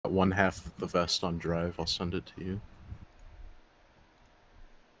one half of the vest on Drive. I'll send it to you.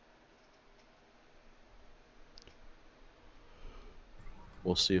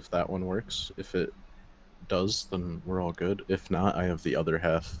 We'll see if that one works. If it does, then we're all good. If not, I have the other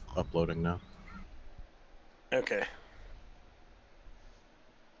half uploading now. Okay.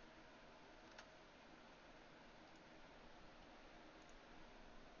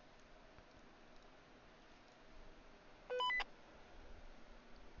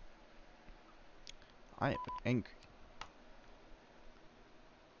 I am angry.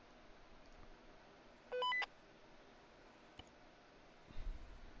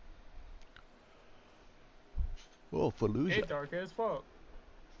 Oh, Fallujah. Hey, dark as fuck.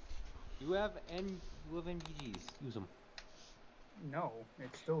 You have NGs. Use them. No,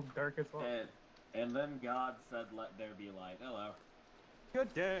 it's still dark as fuck. And then God said, "Let there be light." Hello.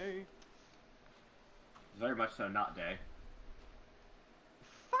 Good day. Very much so, not day.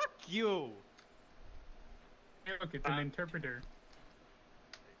 Fuck you. Hey, look, it's an interpreter.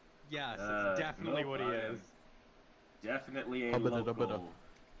 Yes, it's definitely nope, what he is. Definitely a local.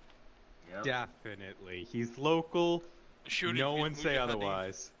 Yep. Definitely. He's local. No one say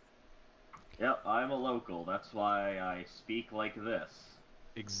otherwise. Yep, I'm a local. That's why I speak like this.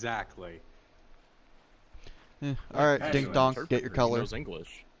 Exactly. Alright, Anyway, Dink Donk, get your color. He knows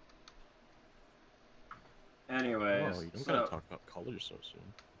English. Anyways, Oh, you don't so... gotta talk about colors so soon.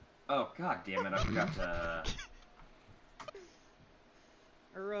 Oh, god damn it, I forgot to...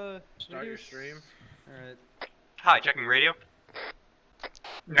 Start your stream. Alright. Hi, checking radio.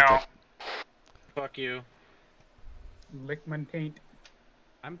 No. Fuck you. Lickman taint.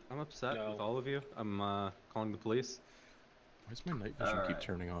 I'm upset with all of you. I'm calling the police. Why does my night vision keep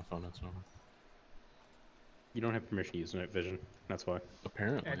turning off on its own? You don't have permission to use night vision. That's why.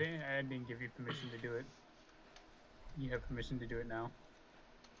 Apparently. I didn't give you permission to do it. You have permission to do it now.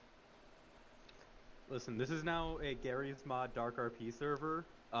 Listen, this is now a Gary's Mod Dark RP server.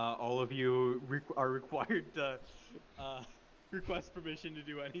 All of you are required to request permission to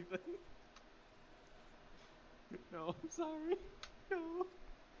do anything. No, I'm sorry. No.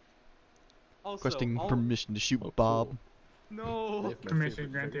 Also, Requesting permission to shoot Bob. No.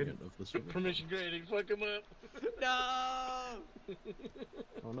 Permission granted. Permission granted. Fuck him up. No.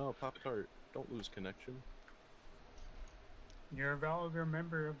 Oh no, Pop-Tart. Don't lose connection. You're a valuable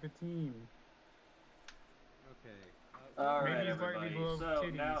member of the team. Okay. Alright, Maybe slightly everybody. below So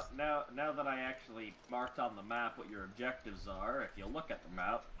titties. now that I actually marked on the map what your objectives are, if you look at the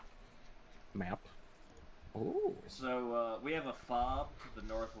map. Map. Oh. So we have a fob to the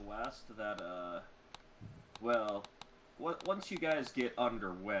northwest that well, once you guys get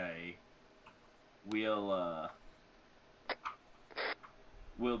underway, we'll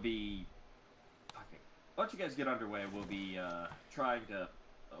be. Okay. Once you guys get underway, we'll be trying to.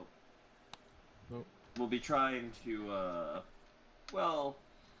 Oh. Nope. We'll be trying to well,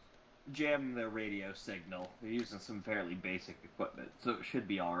 jam their radio signal. They're using some fairly basic equipment, so it should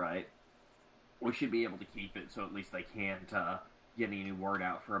be all right. We should be able to keep it so at least they can't get any word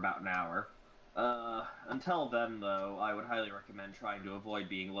out for about an hour. Until then, though, I would highly recommend trying to avoid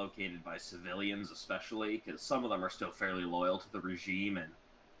being located by civilians, especially, because some of them are still fairly loyal to the regime and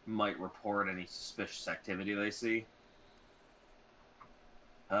might report any suspicious activity they see.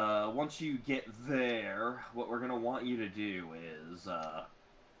 Once you get there, what we're going to want you to do is,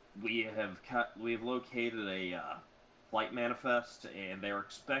 we have located a flight manifest, and they're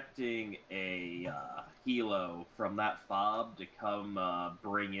expecting a helo from that fob to come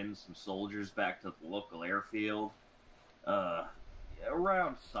bring in some soldiers back to the local airfield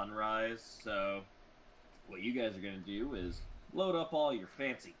around sunrise. So what you guys are going to do is load up all your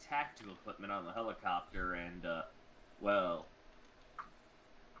fancy tactical equipment on the helicopter and, well...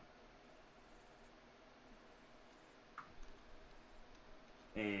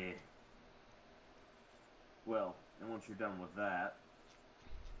 well, and once you're done with that...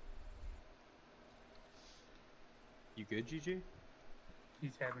 You good, GG?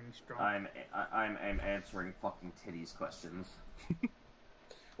 He's having strong. I'm answering fucking titties questions.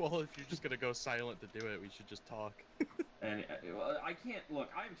 Well, if you're just gonna go silent to do it, we should just talk. And well, I can't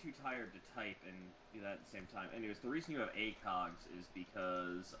look. I'm too tired to type and do that at the same time. Anyways, the reason you have ACOGs is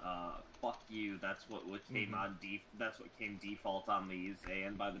because fuck you. That's what came on that's what came default on these.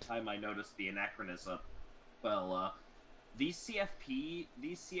 And by the time I noticed the anachronism, well, these CFP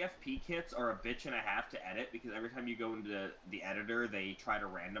kits are a bitch and a half to edit because every time you go into the editor, they try to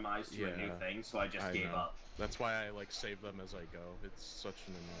randomize to a new thing. So I just gave up. That's why I like save them as I go. It's such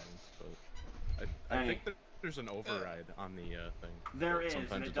an annoyance, but I think that there's an override on the thing. There is,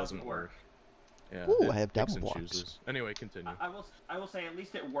 Sometimes and it doesn't work. Yeah. Ooh, it I have picks double and blocks. chooses. Anyway, continue. I will say at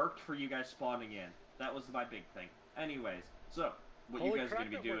least it worked for you guys spawning in. That was my big thing. Anyways, so what you guys are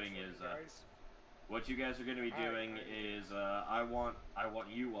going to be doing is what you guys are going to be doing is I want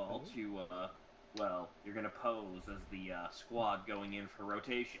you all to well, you're going to pose as the squad going in for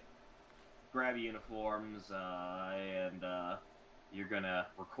rotation. Grab uniforms and you're going to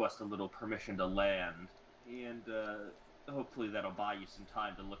request a little permission to land, and hopefully that'll buy you some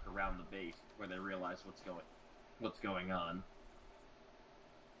time to look around the base before they realize what's going on.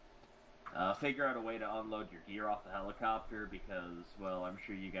 Figure out a way to unload your gear off the helicopter because, well, I'm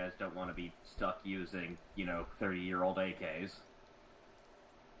sure you guys don't want to be stuck using, 30-year-old AKs.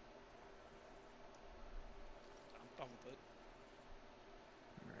 I'm done with it.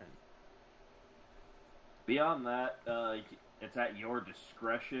 Alright. Beyond that, it's at your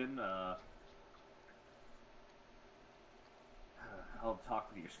discretion. I'll talk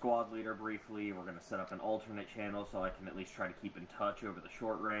with your squad leader briefly. We're going to set up an alternate channel so I can at least try to keep in touch over the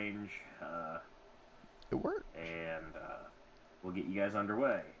short range. It worked. And we'll get you guys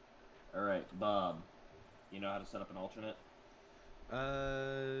underway. Alright, Bob. You know how to set up an alternate?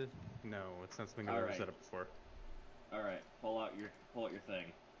 No, it's not something I've ever Alright. set up before. Alright, pull out your thing.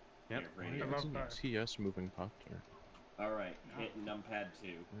 Yep. Here, Why radio. isn't TS moving Pop-Tart? Alright, hit numpad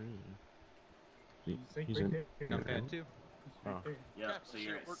 2. He's in. Numpad 2. Oh. Yep, so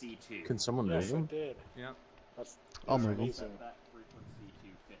you're at C2. Can someone Yes, move I him? did. Yep. That's I'll move him. amazing. Set that frequency to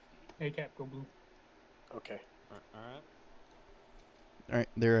 50. Hey, Cap, go blue. Okay. Alright. Alright,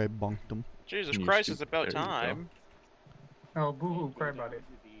 there I bonked him. Jesus Can you Christ, shoot- it's about there you go. time. Oh, boo-hoo, Go cry down about it.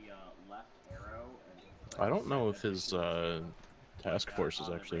 to the left arrow and I don't know if click his set task force is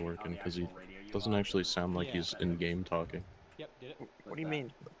on the actually radio- on working the because he actual radio you doesn't want. actually sound like Yeah. he's in game talking. Yep, did it. What do you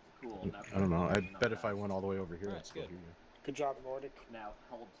mean? Cool. Now I don't know. I click bet if I numpad. went all the way over here, Alright, I'd still good. hear you. Good job, Nordic. Now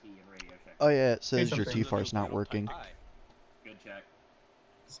hold T and radio check. Oh yeah, it says your something. T-Far's not working. Hi. Good check.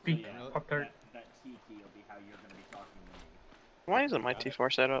 Speak, So, yeah, Pop-Tart. that T key will be how you're going to be talking to me. Why isn't my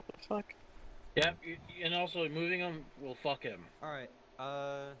T4 set up? The fuck? Yep, and also moving him will fuck him. Alright,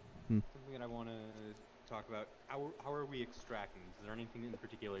 Hmm. something that I want to talk about. How are we extracting? Is there anything in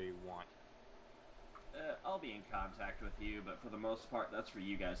particular you want? I'll be in contact with you, but for the most part, that's for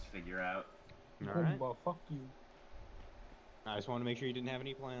you guys to figure out. Alright. Oh, well, fuck you. I just want to make sure you didn't have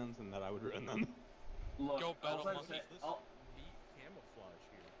any plans and that I would ruin them. Look, Go I'll battle try to monkeys, say- this- I'll- Neat camouflage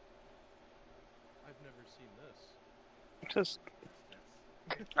here. I've never seen this. Just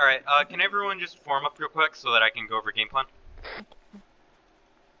Alright, can everyone just form up real quick so that I can go over game plan?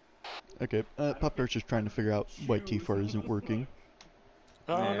 Okay, Pop-Tart's just trying to figure out why T-Far isn't working.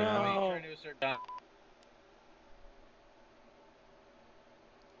 Oh Yeah. no! Trying to assert down.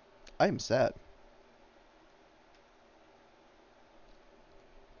 I am sad.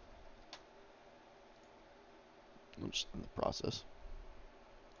 I'm just in the process.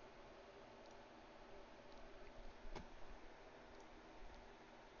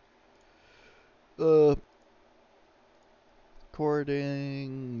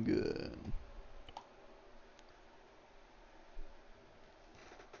 Recording. Good.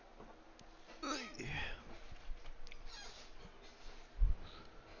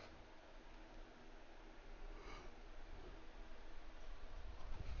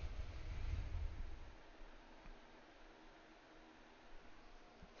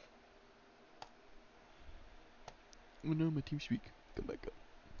 Oh no, my team speak. Come back up.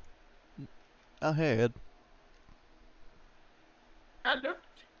 Oh, hey, Ed. Hello.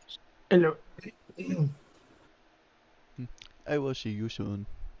 Hello. I will see you soon.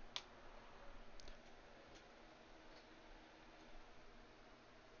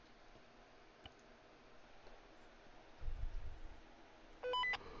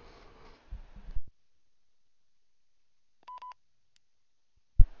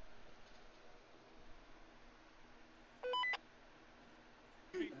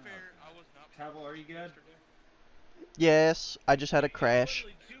 to be fair, I was not. Travel, are you good? Yes, I just had a crash.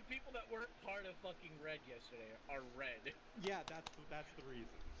 Literally, 2 people that weren't part of fucking Red yesterday are Red. Yeah, that's the reason.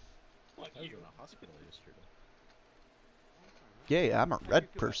 Fuck I was you. in a hospital yesterday. Yay, I'm a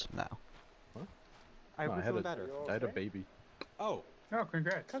red person now. I No, hope I you're had feeling a- better. I had a baby. Oh, Oh,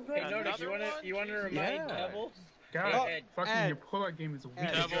 congrats. Hey, Nordic, you wanna remind Yeah. Devils? God, Go ahead. fucking Ed. your pull-out game is weak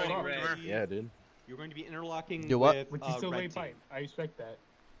Ed, as Devil, fuck. Red. Yeah, dude. you're going to be interlocking Do what? with But you still red lay team. pipe. I respect that.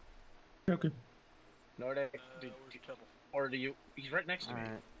 Nordic, or do you? He's right next to me.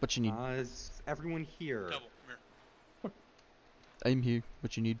 Alright. What you need? Is everyone here? I'm here.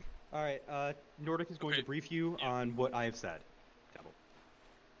 What you need? Alright, Nordic is going to brief you on what I have said. Double.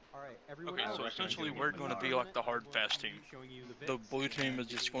 Alright, everyone Okay, else. so essentially we're going to be like the hard fast team. The blue team is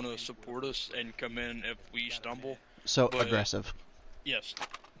just going to support us and come in if we stumble. So But- aggressive. Yes.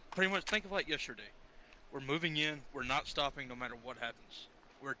 Pretty much think of like yesterday. We're moving in, we're not stopping no matter what happens.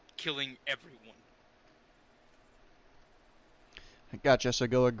 We're killing everyone. Gotcha, so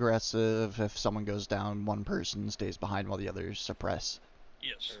go aggressive. If someone goes down, one person stays behind while the others suppress.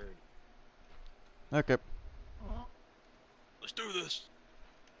 Yes. Okay. Let's do this.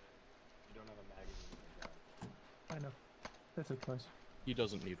 You don't have a magazine in your gun. I know. That's a close. He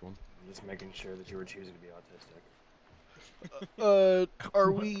doesn't need one. I'm just making sure that you were choosing to be autistic.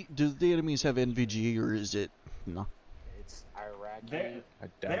 Are we... Do the enemies have NVG, or is it... No. It's Iraqi.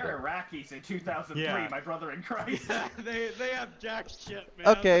 They're Iraqis in 2003, Yeah. my brother in Christ. they have jack shit, man.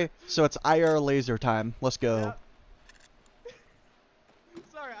 Okay, so it's IR laser time. Let's go. Yeah.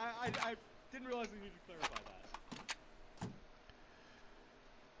 Sorry, I didn't realize we needed to clarify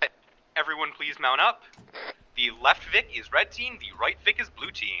that. Everyone please mount up. The left Vic is red team, the right Vic is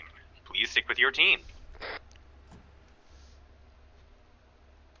blue team. Please stick with your team.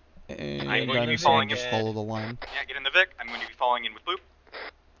 And I'm going to be I'm falling saying just in. follow the line. Yeah, get in the Vic. I'm going to be falling in with blue.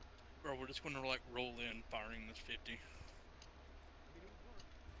 Bro, we're just going to like roll in firing this 50.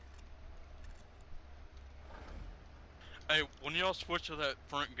 Hey, when y'all switch to that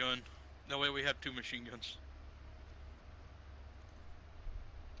front gun, that way we have 2 machine guns.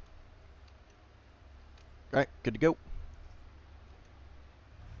 Right, good to go.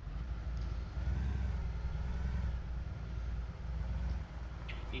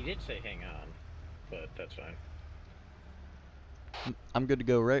 He did say hang on, but that's fine. I'm good to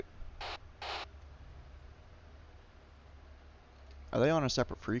go, right? Are they on a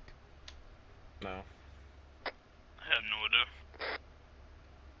separate freak? No. I have no idea.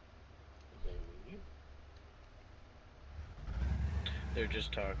 Did they leave? They're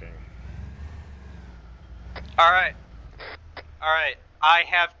just talking. Alright. Alright. I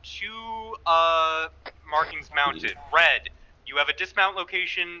have 2 markings mounted. Red, you have a dismount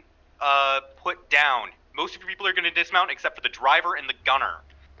location put down. Most of your people are going to dismount except for the driver and the gunner.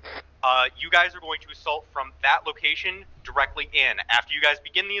 You guys are going to assault from that location directly in. After you guys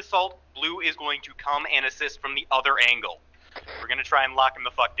begin the assault, blue is going to come and assist from the other angle. We're going to try and lock him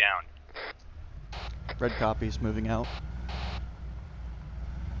the fuck down. Red copies moving out.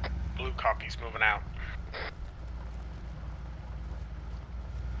 Blue copy's moving out.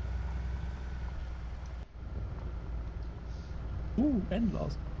 Ooh, end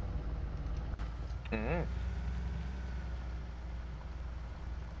loss. Mm-hmm.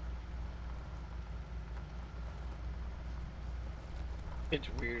 It's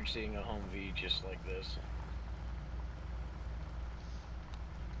weird seeing a Humvee just like this.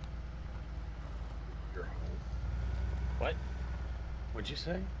 Your home. What? What'd you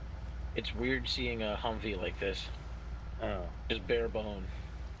say? It's weird seeing a Humvee like this. Oh. Just bare bone.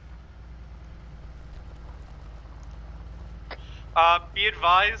 Be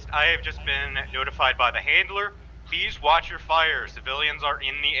advised, I have just been notified by the handler. Please watch your fire. Civilians are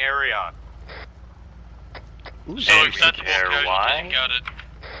in the area. Ooh, So acceptable casualties, got it.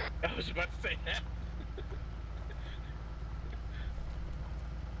 I was about to say that.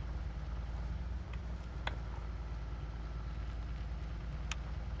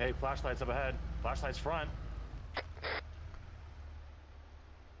 Hey, flashlights up ahead. Flashlights front.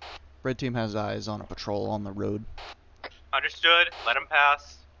 Red team has eyes on a patrol on the road. Understood. Let them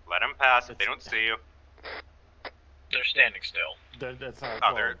pass. Let them pass if they don't see you. They're standing still. That's not.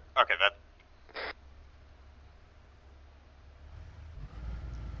 Oh, they're okay. That.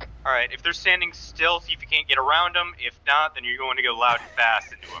 All right. If they're standing still, see if you can't get around them. If not, then you're going to go loud and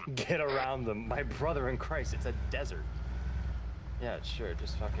fast into them. Get around them, my brother in Christ. It's a desert. Yeah, sure.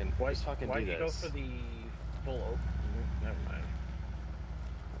 Just fucking. Why do you go this. for the full open? Never mind.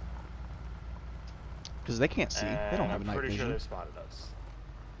 Because they can't see. They don't have I'm night pretty vision. sure they spotted us.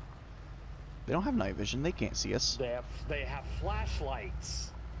 They don't have night vision. They can't see us. They have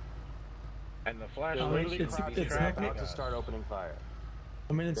flashlights. And the They're flashlight. literally it's crouching not about like- to start opening fire.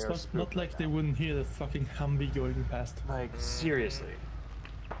 I mean, it's They're not spooked like right they now. wouldn't hear the fucking Humvee going past. Like seriously.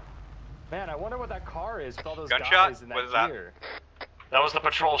 Man, I wonder what that car is with all those Gunshot? guys in that What is that? gear. That was the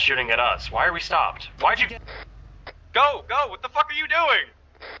patrol shooting at us. Why are we stopped? Why'd you? Go, go! What the fuck are you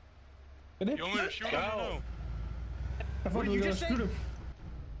doing? You want me to shoot him or no? I thought we were gonna shoot him.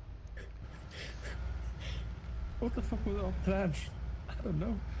 What the fuck was our plan? I don't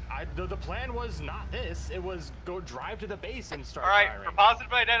know. The plan was not this. It was go drive to the base and start All right. firing. For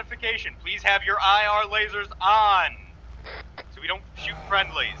positive identification, please have your IR lasers on, so we don't shoot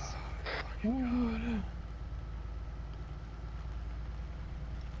friendlies.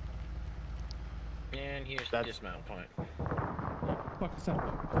 here's the That's- dismount point. Fuck is that?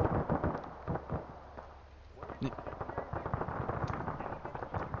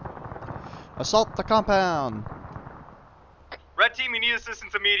 Assault the compound! Red team, you need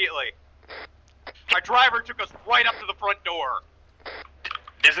assistance immediately. Our driver took us right up to the front door.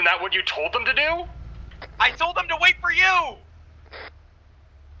 Isn't that what you told them to do? I told them to wait for you!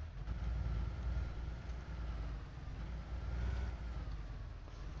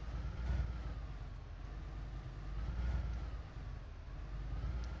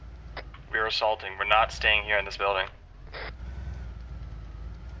 We're assaulting. We're not staying here in this building.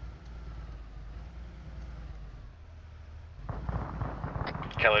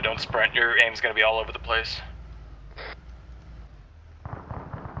 Kelly, don't sprint. Your aim's gonna be all over the place.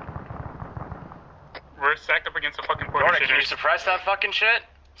 We're stacked up against a fucking port. Dornick, can you suppress that fucking shit?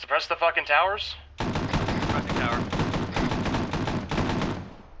 Suppress the fucking towers? Fucking tower.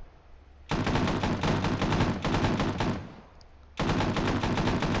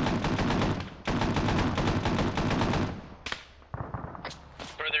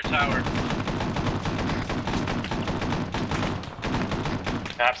 Further tower.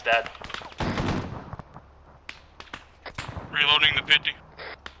 Map's dead. Reloading the 50.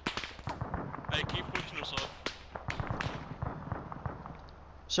 Hey, keep pushing us up.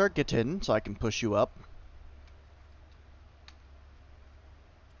 Sir, get in so I can push you up.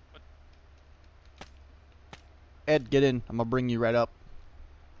 Ed, get in. I'm gonna bring you right up.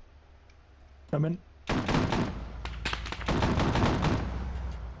 Come in.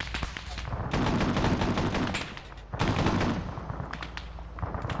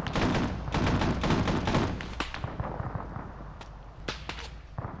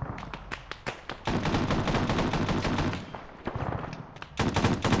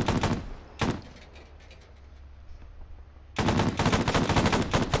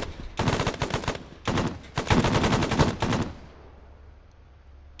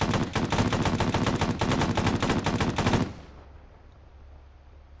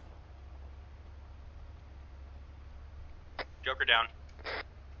 Joker down.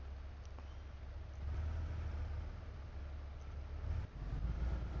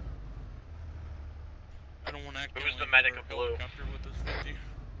 I don't want to act. Who's the medic of blue? Helicopter with this 50.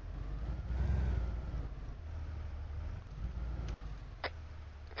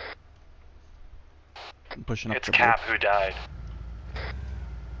 I'm pushing up It's the Cap who died.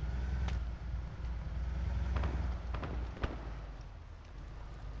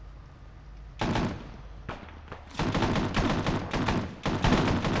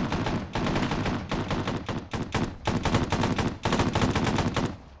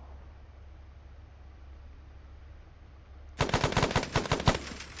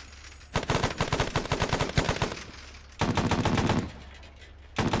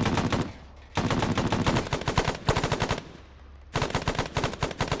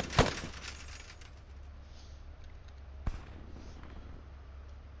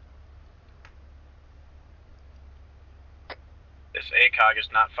 This ACOG is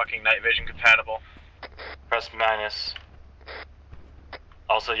not fucking night vision compatible. Press minus.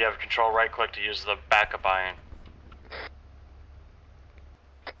 Also, you have control right click to use the backup iron.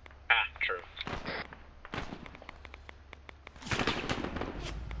 Ah, true.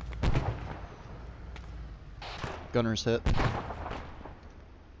 Gunner's hit.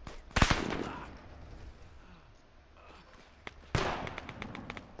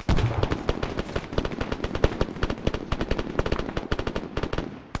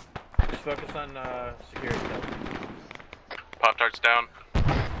 Just focus on security. Pop-Tart's down.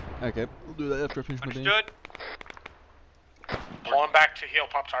 Okay, we'll do that after I finish my damage. Understood. Pulling back to heal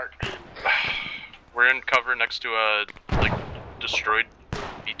Pop-Tart. We're in cover next to a, like, destroyed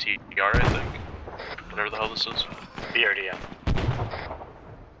BTR, I think. Whatever the hell this is. BRDM.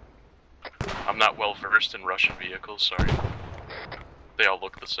 I'm not well versed in Russian vehicles, sorry. They all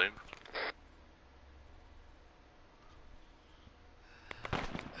look the same.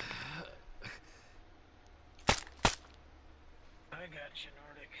 I got you,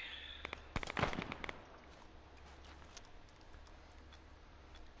 Nordic.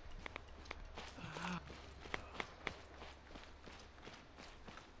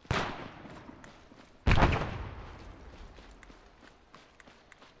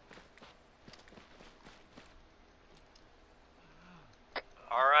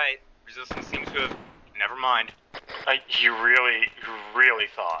 Alright. Resistance seems to have... Never mind. You really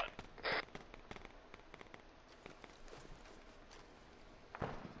thought.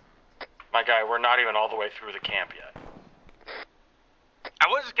 My guy, we're not even all the way through the camp yet. I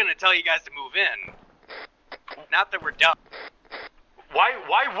was just gonna tell you guys to move in. Not that we're done.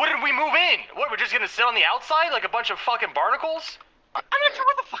 Why wouldn't we move in? What, we're just gonna sit on the outside like a bunch of fucking barnacles? I'm not sure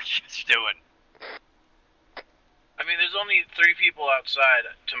what the fuck you guys are doing. I mean, there's only 3 people outside,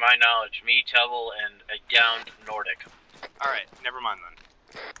 to my knowledge. Me, Tubble, and a downed Nordic. Alright, never mind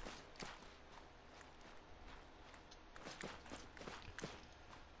then.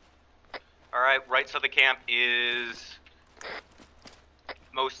 Alright, right side of the camp is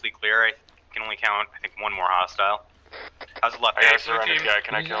mostly clear. I can only count, I think, 1 more hostile. How's the left? I got a surrendered guy,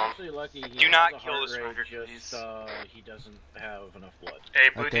 can I kill him? Actually lucky. He Do not has a kill heart the surrendered, rate, please. just, he doesn't have enough blood. Hey,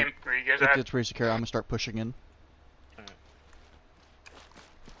 blue Okay. team, where you guys It at? gets pretty secure. I'm gonna start pushing in. Alright.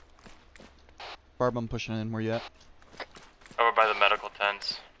 Barb, I'm pushing in. Where you at? Over by the medical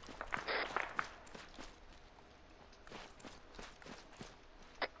tents.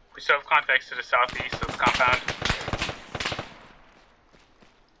 We still have contacts to the southeast of the compound.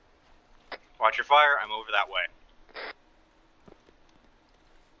 Watch your fire, I'm over that way.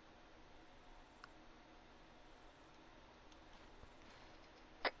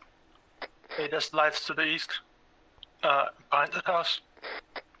 Hey, there's lights to the east. Behind the house.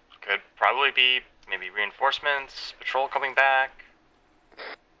 Could probably be maybe reinforcements, patrol coming back.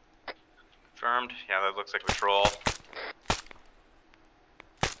 Confirmed. Yeah, that looks like patrol.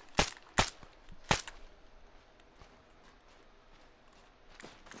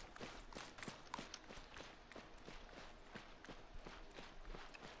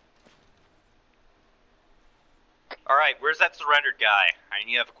 Alright, where's that surrendered guy? I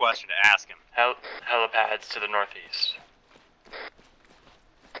need to have a question to ask him. Helipads to the northeast.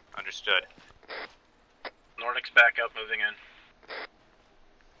 Understood. Nordic's back up, moving in.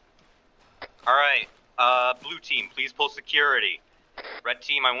 Alright, blue team, please pull security. Red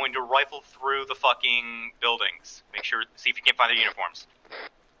team, I'm going to rifle through the fucking buildings. Make sure, see if you can't find their uniforms.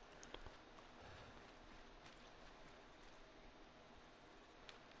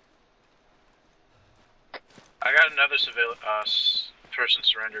 I got another person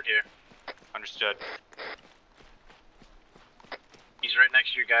surrendered here. Understood. He's right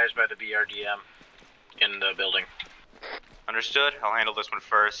next to you guys by the BRDM in the building. Understood. I'll handle this one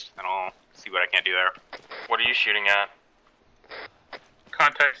first, and I'll see what I can do there. What are you shooting at?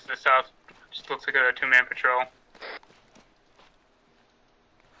 Contacts to the south. Just looks like a 2-man patrol.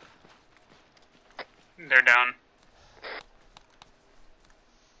 They're down.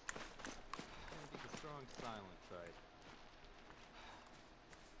 Strong silence, right?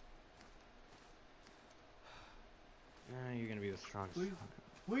 Nah, you're gonna be the strongest.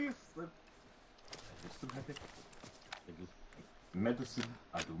 Please. I do medic. I do medicine.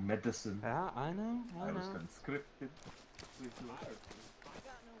 I do medicine. Yeah, I know. I was conscripted. Please do it.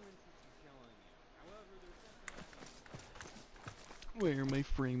 Why are my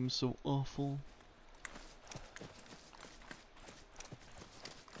frames so awful?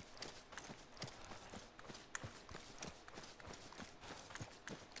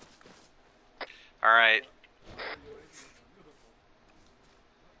 Alright.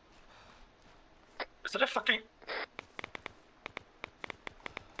 Is that a fucking...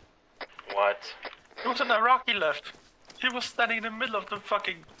 What? There was an Iraqi left. He was standing in the middle of the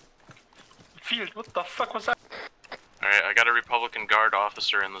fucking field. What the fuck was that? Alright, I got a Republican Guard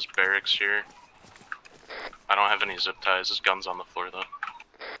officer in this barracks here. I don't have any zip ties. His gun's on the floor though.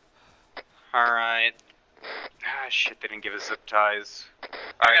 Alright. Ah, shit, they didn't give us zip ties. I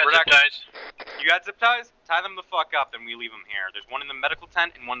Alright, got we're zip not. ties. You got zip ties? Tie them the fuck up, and we leave them here. There's one in the medical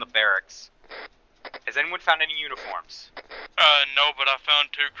tent and one in the barracks. Has anyone found any uniforms? No, but I found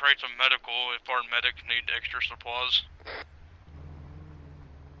 2 crates of medical if our medics need extra supplies.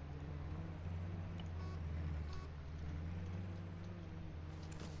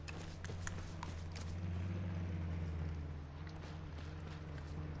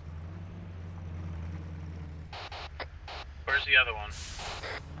 Where's the other one?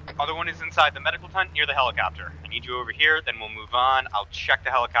 Other one is inside the medical tent near the helicopter. I need you over here, then we'll move on. I'll check the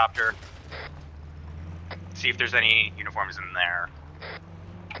helicopter. See if there's any uniforms in there.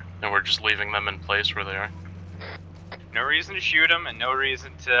 And we're just leaving them in place where they are. No reason to shoot them, and no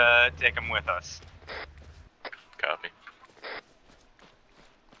reason to take them with us. Copy.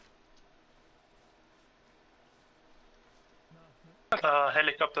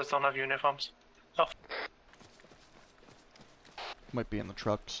 Helicopters don't have uniforms. Oh. Might be in the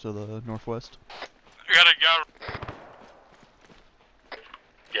trucks to the northwest. I got a guy.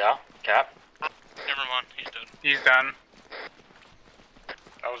 Yeah, Cap? Never mind, he's dead. He's done.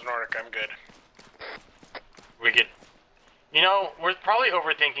 That was Nordic, I'm good. We could... You know, we're probably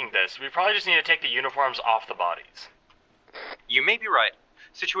overthinking this. We probably just need to take the uniforms off the bodies. You may be right.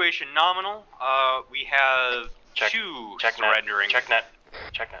 Situation nominal. We have Check. to Check surrendering. Net. Check net.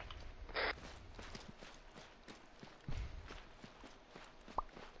 Check net.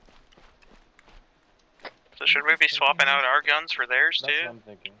 So should we be swapping out our guns for theirs That's too? what I'm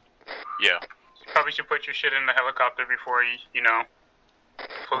thinking. Yeah. Probably should put your shit in the helicopter before you know,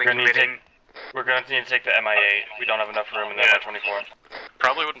 fully We're gonna need to committing. We're going to need to take the MI8. We don't have enough room in the MI24.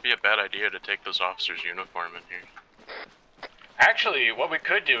 Probably wouldn't be a bad idea to take this officer's uniform in here. Actually, what we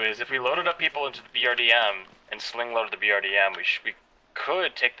could do is if we loaded up people into the BRDM and sling loaded the BRDM, we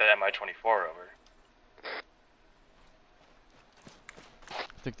could take the MI24 over. I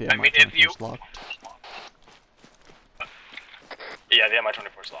think the I mean, if you- is locked. Yeah, the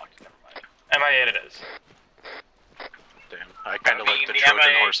MI24 is locked. Never mind. MI8 it is. Damn, I kind of I like mean, the the Trojan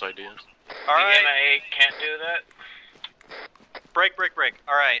MIA horse idea. Alright. The MIA can't do that. Break.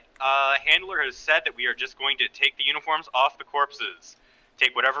 Alright, Handler has said that we are just going to take the uniforms off the corpses.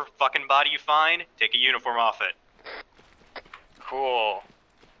 Take whatever fucking body you find, take a uniform off it. Cool.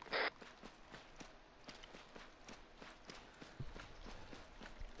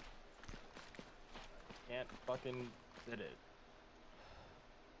 Can't fucking did it.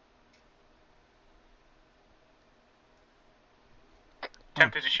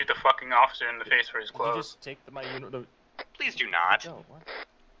 Tempted to shoot the fucking officer in the face for his Did you clothes. just take my unit? Please do not. No, what?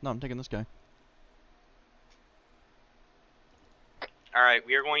 No, I'm taking this guy. Alright,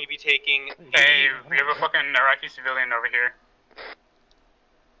 we are going to be taking... Hey, we have a fucking Iraqi civilian over here.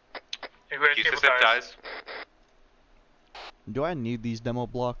 Hey, go ahead, Use the stable zip ties. ties. Do I need these demo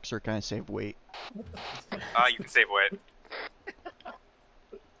blocks or can I save weight? You can save weight.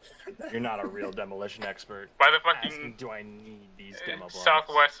 You're not a real demolition expert. By the fucking Asking, do I need these demo blocks?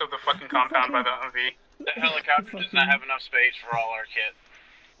 southwest of the fucking compound by the Humvee. The helicopter does not have enough space for all our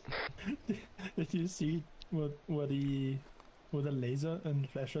kit. Did you see where the laser and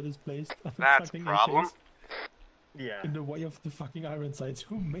flashlight is placed? On the That's a fucking problem. AKs? Yeah. In the way of the fucking iron sights.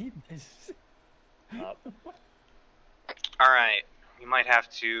 Who made this? Alright, we might have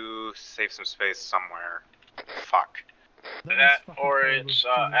to save some space somewhere. Fuck. That, or it's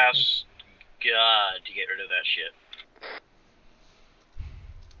ask God to get rid of that shit.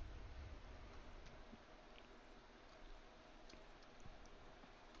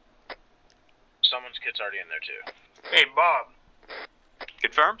 Someone's kit's already in there too. Hey, Bob.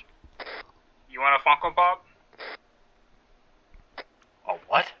 Confirmed? You want a Funko Pop? A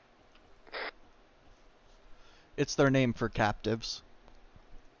what? It's their name for captives.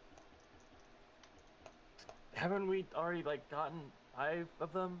 Haven't we already like gotten 5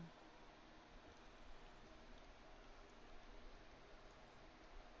 of them?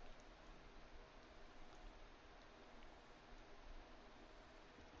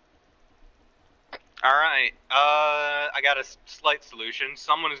 Alright, I got a slight solution.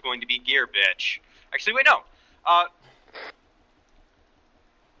 Someone is going to be Gear Bitch. Actually, wait, no.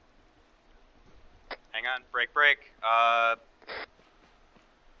 Hang on, break.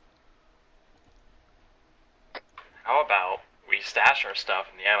 How about we stash our stuff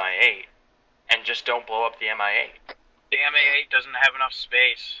in the MI8 and just don't blow up the MI8? The MA8 doesn't have enough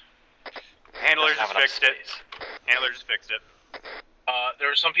space. Handler Doesn't have just enough fixed it. space. Handler just fixed it. There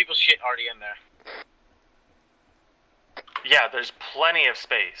was some people's shit already in there. Yeah, there's plenty of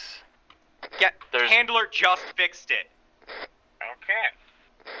space. Yeah, There's- Handler just fixed it. Okay.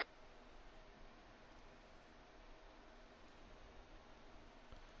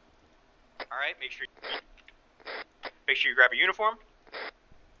 Alright, make sure you grab a uniform.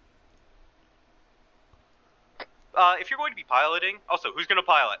 If you're going to be piloting, also, who's gonna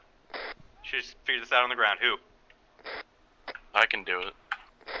pilot? Should just figure this out on the ground. Who? I can do it.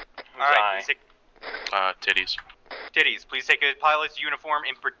 Alright, please take Titties. Titties, please take a pilot's uniform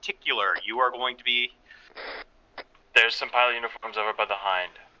in particular. You are going to be... There's some pilot uniforms over by the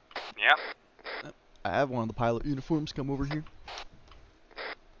Hind. Yep. I have one of the pilot uniforms. Come over here.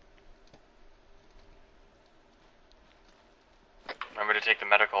 Remember to take the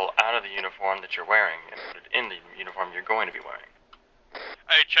medical out of the uniform that you're wearing and put it in the uniform you're going to be wearing.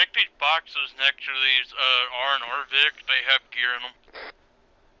 Hey, check these boxes next to these R&R Vic. They have gear in them.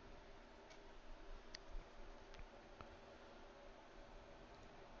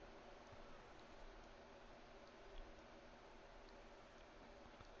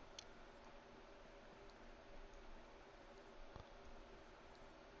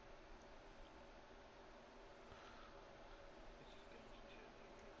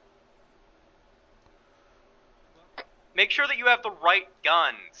 Make sure that you have the right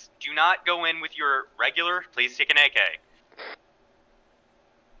guns. Do not go in with your regular. Please take an AK.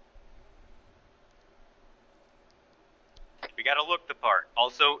 We gotta look the part.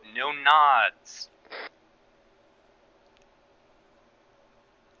 Also, no nods.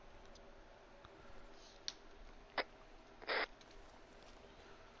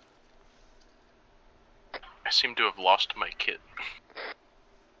 seem to have lost my kit.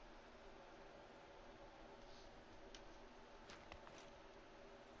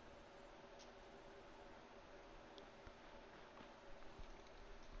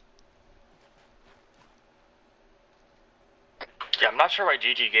 Yeah, I'm not sure why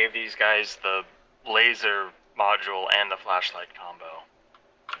GG gave these guys the laser module and the flashlight combo.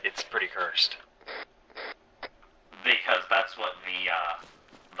 It's pretty cursed. Because that's what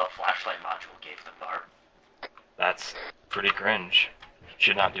the flashlight module gave them, Barb. That's pretty cringe.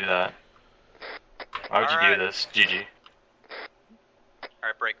 Should not do that. Why would you do this, GG?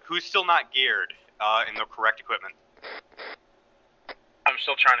 Alright, break. Who's still not geared in the correct equipment? I'm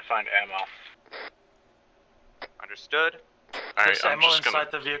still trying to find ammo. Understood. Alright, This I'm ammo just gonna...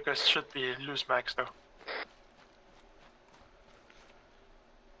 inside the vehicle should be loose max though.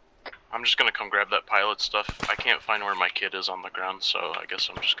 I'm just gonna come grab that pilot stuff. I can't find where my kid is on the ground, so I guess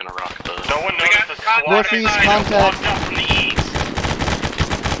I'm just gonna rock the... No one noticed the SWAT Northeast guy contact. walked up from the east.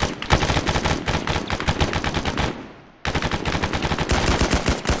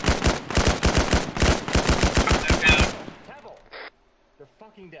 Tevil! They're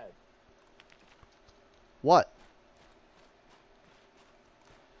fucking dead. What?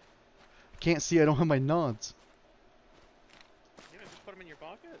 Can't see, I don't have my nods. You know, just put them in your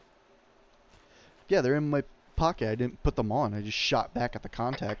pocket. Yeah, they're in my pocket. I didn't put them on. I just shot back at the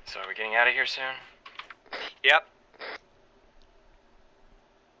contact. So are we getting out of here soon? Yep.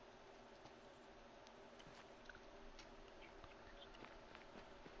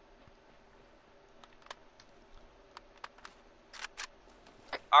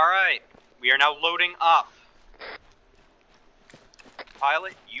 Alright, we are now loading up.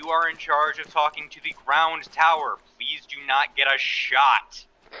 Pilot, you are in charge of talking to the ground tower. Please do not get a shot.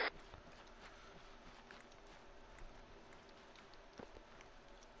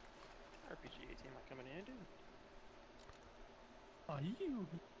 RPG-18 might come in handy. Are you?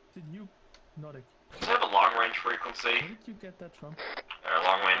 Did you not? Does it have a long range frequency? Where did you get that from? Or a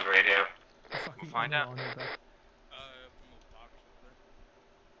long range radio? Fucking Find out. on your back.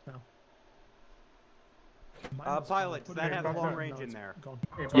 No. Pilot, does that have a long range in there?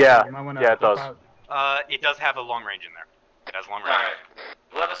 Yeah, yeah, it does. It does have a long range in there. It has long range. Alright.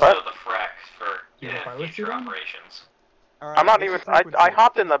 Let us know the frac for future operations. Alright, I'm not what's even. the I frequency?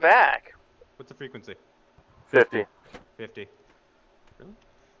 hopped in the back. What's the frequency? 50. 50. Really?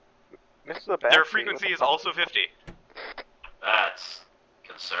 This is the back. Their frequency is also 50. That's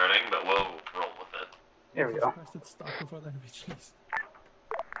concerning, but we'll roll with it. There we go. Let's start before the NVGs.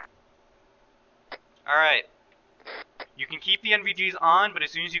 Alright. You can keep the NVGs on, but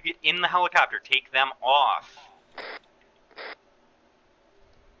as soon as you get in the helicopter, take them off.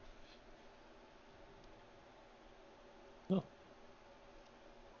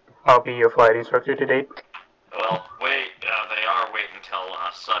 I'll be your flight instructor to date. Well, wait, they are waiting until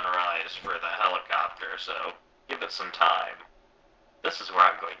sunrise for the helicopter, so give it some time. This is where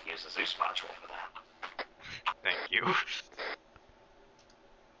I'm going to use the Zeus module for that. Thank you.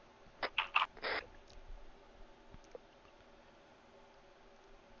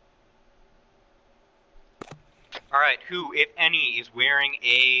 Alright, who, if any, is wearing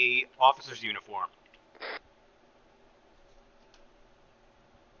a officer's uniform?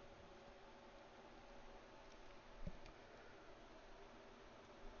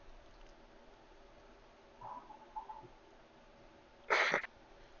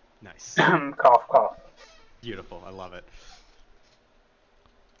 Nice. Cough, cough. Beautiful, I love it.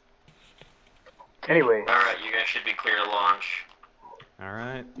 Anyway, Alright, you guys should be clear to launch.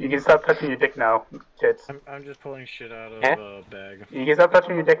 Alright. you can stop touching your dick now, tits. I'm just pulling shit out of Eh? a bag. You can stop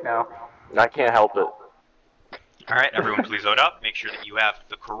touching your dick now. I can't help it. Alright, everyone please load up. Make sure that you have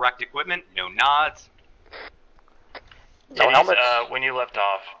the correct equipment, no nods. No Ladies, helmets. when you lift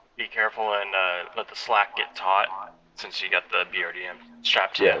off, be careful and let the slack get taut, since you got the BRDM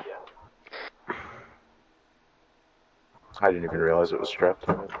strapped to you. I didn't even realize it was strapped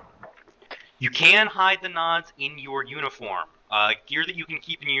to it. You can hide the nods in your uniform. Gear that you can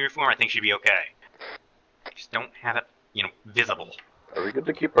keep in your uniform I think should be okay. Just don't have it, you know, visible. Are we good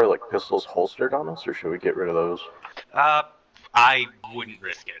to keep our like pistols holstered on us, or should we get rid of those? I wouldn't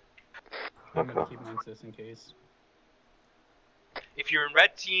risk it. I'm gonna Okay. keep mine just in case. If you're in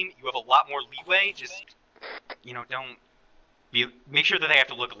red team, you have a lot more leeway. Just, you know, don't be. Make sure that they have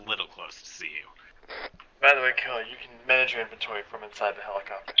to look a little close to see you. By the way, Killer, you can manage your inventory from inside the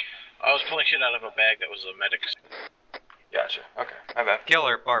helicopter. I was pulling shit out of a bag that was a medic's. Gotcha. Okay, my bad.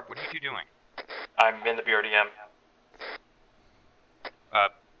 Killer, Barb, what are you two doing? I'm in the BRDM.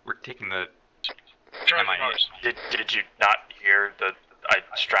 We're taking the MI8. Did you not hear that I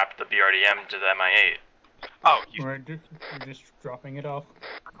strapped the BRDM to the MI8? Oh, we're just dropping it off.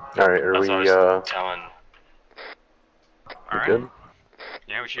 Alright, are That's we, what I was telling. we Alright. good?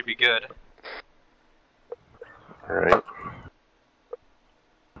 Yeah, we should be good. Alright.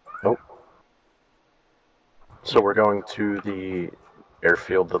 Oh. So we're going to the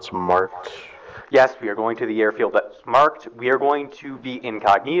airfield that's marked. Yes, we are going to the airfield that's marked. We are going to be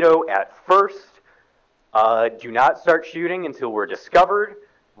incognito at first. Do not start shooting until we're discovered.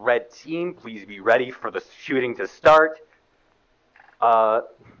 Red team, please be ready for the shooting to start.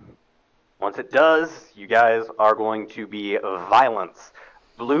 Once it does, you guys are going to be violence.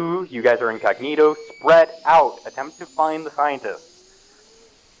 Blue, you guys are incognito. Spread out. Attempt to find the scientists.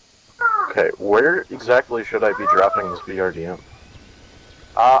 Okay, where exactly should I be dropping this BRDM?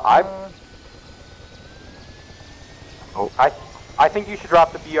 I think you should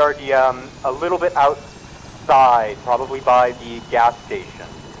drop the BRDM a little bit outside, probably by the gas station.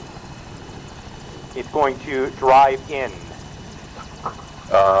 It's going to drive in.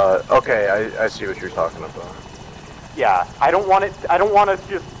 Okay, I see what you're talking about. Yeah, I don't want to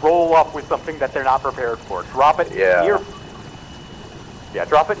just roll up with something that they're not prepared for. Drop it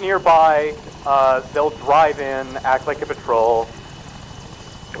drop it nearby. They'll drive in, act like a patrol.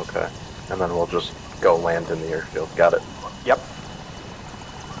 Okay, and then we'll just go land in the airfield. Got it. Yep.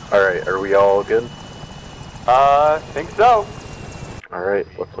 Alright, are we all good? Think so. Alright,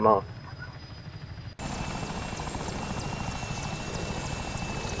 lift them off.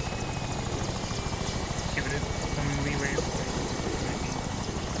 Give it some leeway.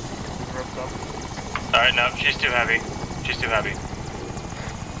 Ropes up. Alright, no, she's too heavy. She's too heavy.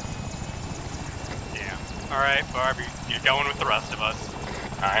 Yeah. Alright, Barbie, you're going with the rest of us.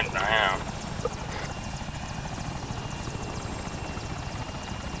 I am.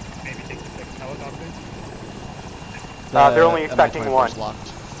 Maybe take the second helicopter. They're only expecting one.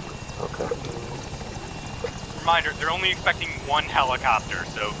 Locked. Okay. Reminder, they're only expecting one helicopter,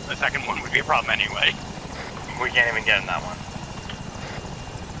 so a second one would be a problem anyway. We can't even get in that one.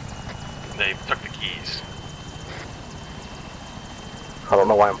 They took the keys. I don't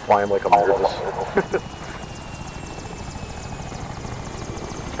know why I'm flying like I'm nervous.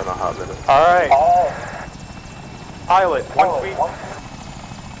 I don't know how to. Alright.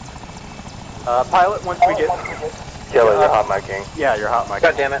 Pilot, once we get... Killer, you're hot micing. Yeah, you're hot micing.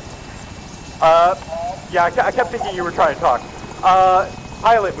 God damn it. Yeah, I kept thinking you were trying to talk.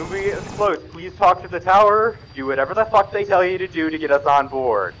 Pilot, when we get close, please talk to the tower. Do whatever the fuck they tell you to do to get us on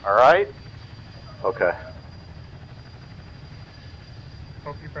board, alright? Okay.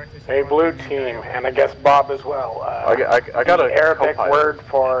 Hey, blue team, and I guess Bob as well. I got the a Arabic co-pilot. word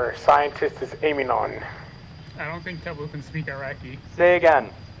for scientist is Aminon. I don't think Taboo can speak Iraqi. Say again.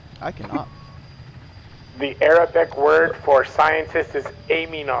 I cannot. The Arabic word for scientist is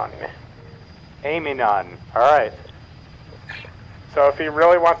Aminon. Aminon, alright. So if he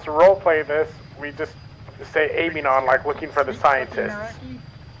really wants to roleplay this, we just say Aminon, like looking for the scientists.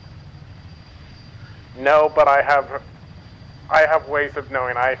 No, but I have ways of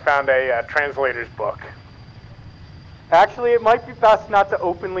knowing. I found a translator's book. Actually, it might be best not to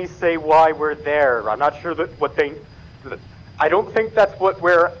openly say why we're there. I'm not sure that I don't think that's what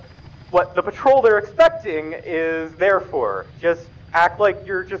the patrol they're expecting is there for. Just act like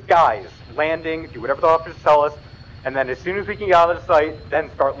you're just guys, landing, do whatever the officers tell us, and then as soon as we can get out of the site, then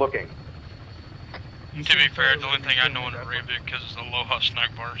start looking. To be fair, the only thing I know in Arabic is Aloha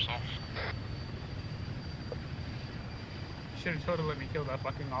snack bar, so. You should have totally let me kill that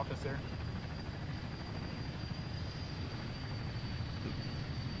fucking officer.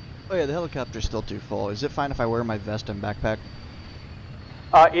 Oh yeah, the helicopter's still too full. Is it fine if I wear my vest and backpack?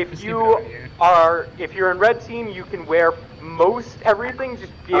 If you're in red team, you can wear most everything.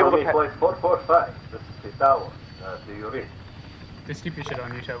 Just be able to. 445. This is the tower. Do you read? Just keep your shit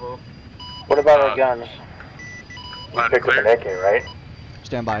on you, Taboo. What about our guns? You picked up an AK, right?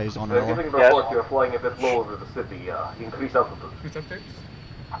 Stand by, he's on They're roll. giving reports you're flying a bit low over the city. Increase altitude. Who's up there?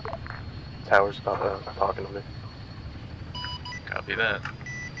 Tower's talking to me. Copy that.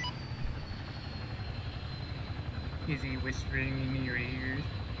 Is he whispering in your ears?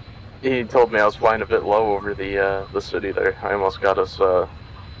 He told me I was flying a bit low over the city there. I almost got us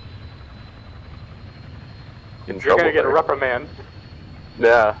in trouble. You're gonna get a there. reprimand.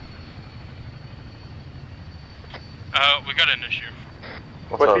 Yeah. We got an issue.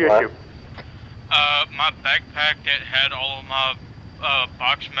 What's the issue? My backpack that had all of my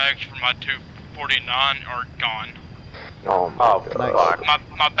box mags for my 249 are gone. Oh my god.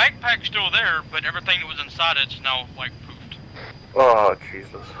 My backpack's still there, but everything that was inside it's now like poofed. Oh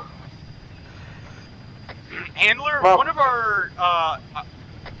Jesus. Handler, one of our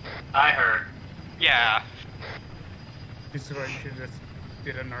I heard. Yeah. This is why you should just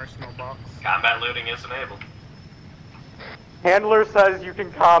did an arsenal box. Combat looting is enabled. Handler says you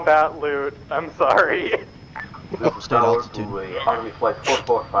can combat loot. I'm sorry. This is tower to Army Flight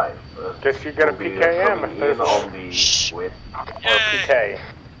 445. Guess you get a PKM if there's on the with or PK.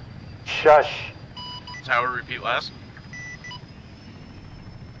 Shush. Tower, repeat last.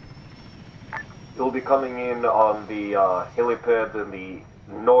 You'll be coming in on the helipad in the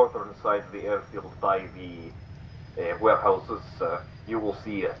northern side of the airfield by the warehouses. You will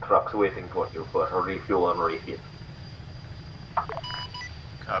see trucks waiting for you for a refuel and refit.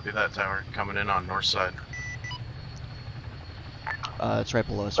 Copy that, Tower. Coming in on north side. It's right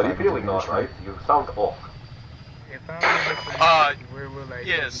below us. Are you feeling not right? You sound off. If I was where will I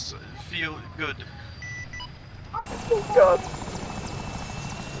Yes, feel good. Oh god.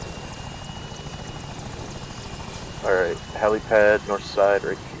 Alright, helipad, north side,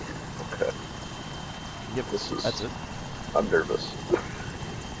 right here. Okay. Yep, that's it. I'm nervous.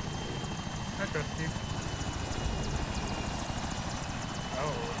 I trust you.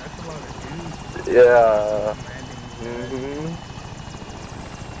 Oh, that's a lot of dudes. Yeah.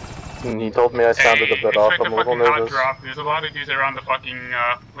 And he told me I sounded a bit off. I'm a little nervous. There's a lot of dudes around the fucking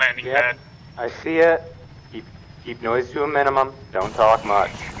landing Yep. pad. I see it. Keep noise to a minimum. Don't talk much.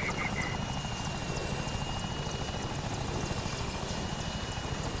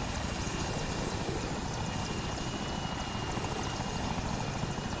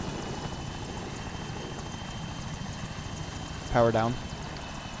 Power down.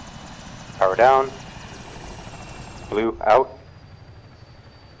 Power down. Blue out.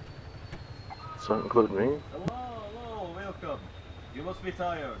 Does that include me? Hello, welcome. You must be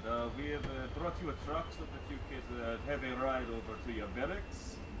tired. We have brought you a truck so that you can have a ride over to your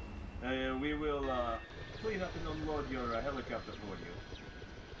barracks. We will clean up and unload your helicopter for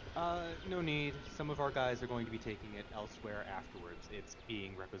you. No need. Some of our guys are going to be taking it elsewhere afterwards. It's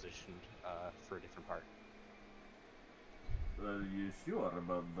being requisitioned for a different part. Are you sure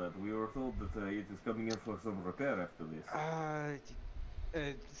about that? We were told that it is coming in for some repair after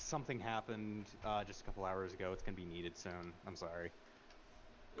this. Something happened just a couple hours ago. It's gonna be needed soon. I'm sorry.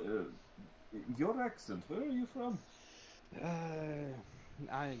 Your accent, where are you from?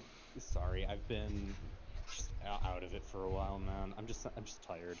 I'm sorry. I've been just out of it for a while, man. I'm just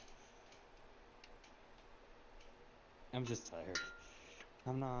tired. I'm just tired.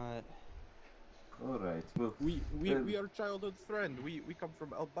 I'm not. Alright, well... We are childhood friend. We come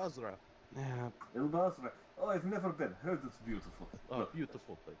from El Basra. Yeah. El Basra. Oh, I've never been. Heard it's beautiful. Oh,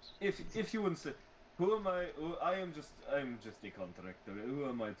 beautiful place. If you insist, who am I? I'm just a contractor. Who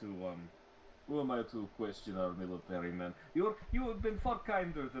am I to question our military men? You have been far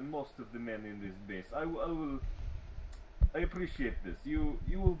kinder than most of the men in this base. I appreciate this. You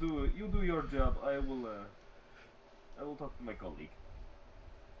do your job. I will talk to my colleague.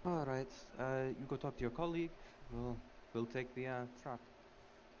 All right. You go talk to your colleague. We'll take the truck.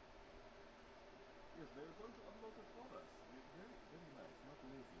 Yes, they are going to unload it for us. Very, very nice. Not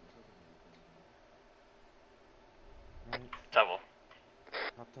lazy. Right. Double.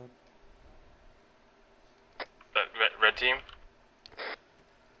 Top top. Red team?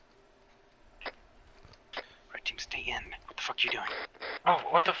 Red team, stay in. What the fuck are you doing? Oh,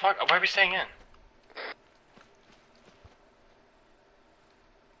 what the fuck? Why are we staying in?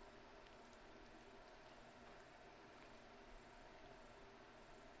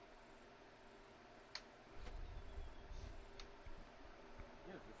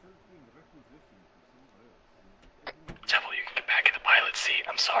 Devil, you can get back in the pilot seat.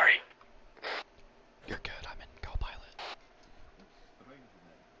 I'm sorry. You're good. I'm in co-pilot.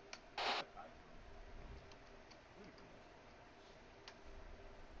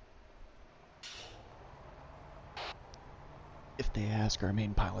 If they ask, our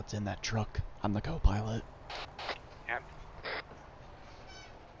main pilot's in that truck. I'm the co-pilot. Yep.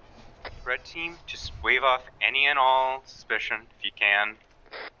 Red team, just wave off any and all suspicion if you can.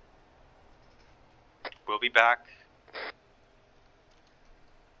 We'll be back.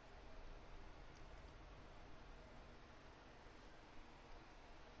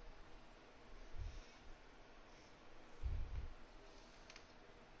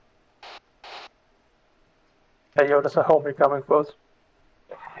 Hey, yo, there's a Helmet coming close.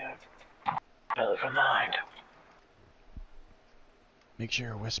 Pilot from behind. Make sure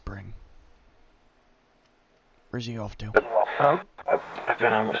you're whispering. Where's he off to? I've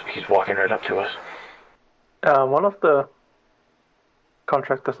been on. He's walking right up to us. One of the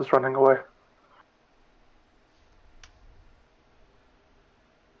contractors is running away.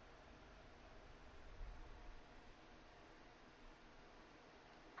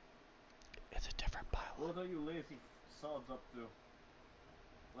 It's a different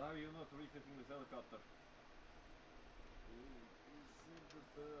Why are you not refitting this helicopter?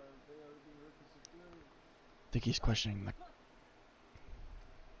 I think he's questioning the...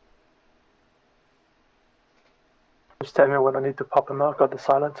 Just tell me when I need to pop him out. Got the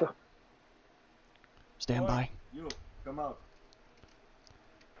silencer. Stand by. You, come out.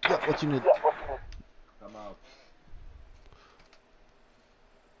 Yeah, what you need? Come out.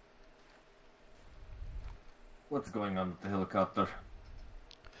 What's going on with the helicopter?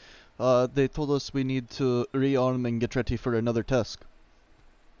 They told us we need to rearm and get ready for another task.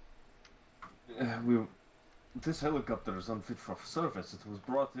 This helicopter is unfit for service. It was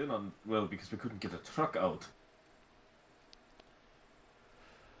brought in on, well, because we couldn't get a truck out.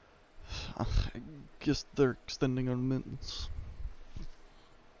 I guess they're extending our maintenance.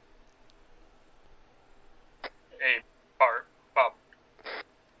 Hey, Bob.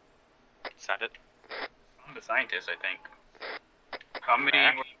 Is that it? I'm the scientist, I think. How many?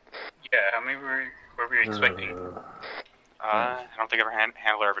 How many were we expecting? I don't think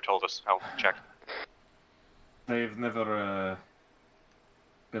handler ever told us. I'll check. They've never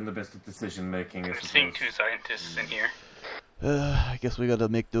been the best at decision making. I'm seeing 2 scientists in here. I guess we gotta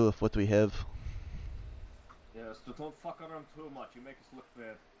make do with what we have. Yes, so don't fuck around too much. You make us look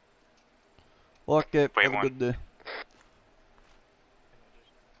bad. Okay, Wait, have a good day.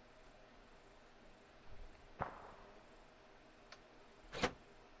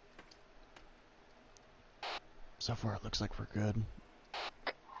 So far, it looks like we're good.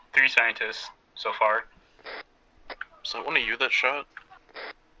 3 scientists so far. Is that one of you that shot?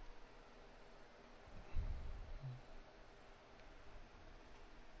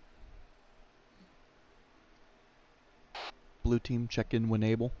 Blue team, check in when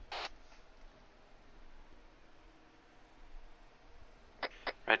able.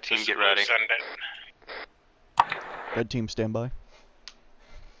 Red team, get ready. Red team, stand by.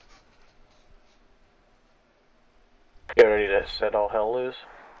 Get ready to set all hell loose.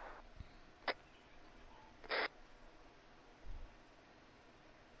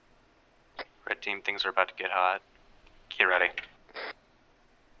 Red team, things are about to get hot. Get ready.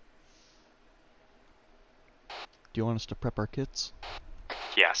 Do you want us to prep our kits?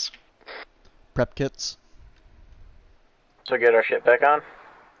 Yes. Prep kits? So get our shit back on?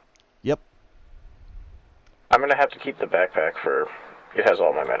 Yep. I'm gonna have to keep the backpack for... It has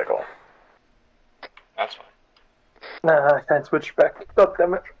all my medical. That's fine. Nah, I can't switch back. God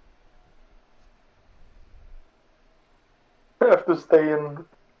damn it. I have to stay in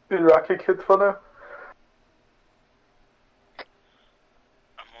Iraqi kit for now.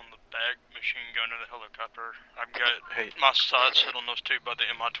 I'm on the back machine gun of the helicopter. I've got my sights set on those 2 by the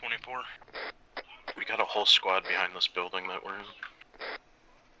Mi-24. We got a whole squad behind this building that we're in.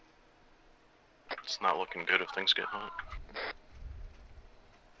 It's not looking good if things get hot.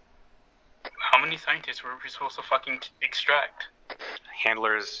 How many scientists were we supposed to fucking extract?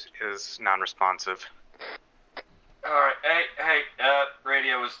 Handler is non-responsive. Alright, hey,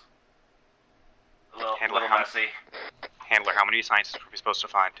 radio is a little messy. Handler, how many scientists were we supposed to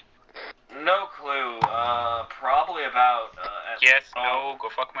find? No clue, probably about, yes, no, go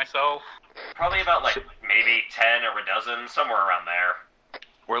fuck myself. Probably about, like, maybe 10 or a dozen, somewhere around there.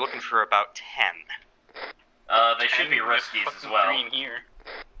 We're looking for about 10. They should be riskies as well. 3 in here.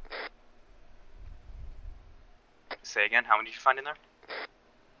 Say again, how many did you find in there?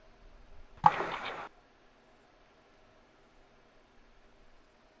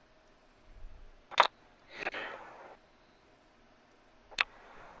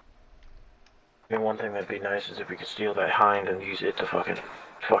 I mean, one thing that'd be nice is if we could steal that hind and use it to fucking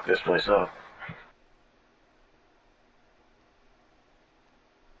fuck this place up.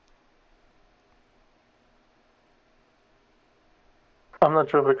 I'm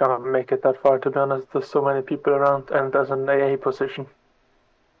not sure we're gonna make it that far, to be honest. There's so many people around, and there's an AA position.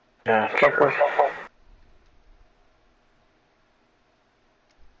 Yeah, sure.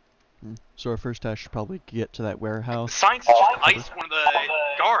 So our first task should probably get to that warehouse. Science just iced one of the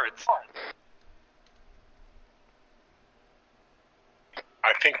guards.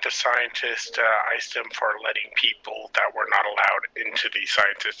 I think the scientist iced him for letting people that were not allowed into the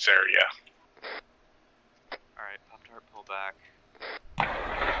scientist's area. Alright, Pop-Tart, pull back.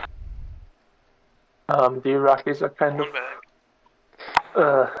 The Iraqis are kind of...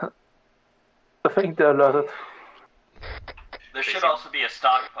 I think they're alerted. There should also be a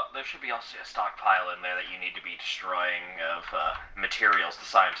stockpile in there that you need to be destroying of materials the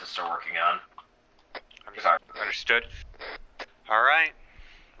scientists are working on. Understood. Alright.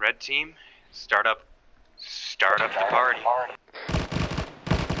 Red team, start up the party.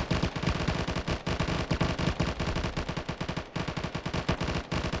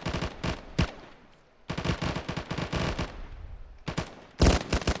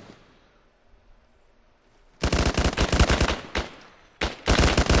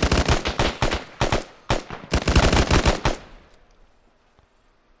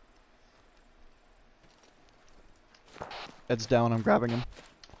 Ed's down, I'm grabbing him.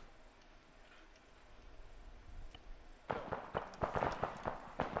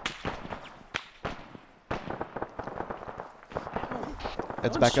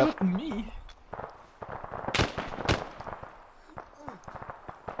 Ed's back up. Shooting me.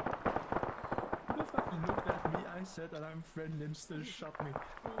 You fucking looked at me, I said that I'm friendly and still shot me.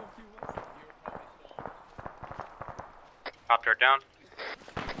 Pop dart down.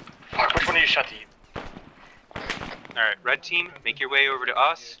 Fuck, which one of you shot you? Alright, red team, make your way over to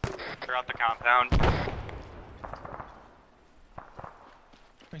us. Clear out the compound.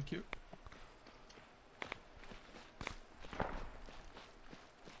 Thank you.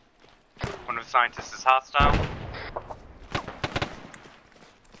 One of the scientists is hostile.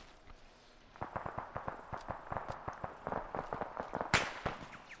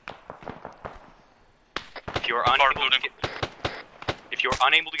 If you are unable to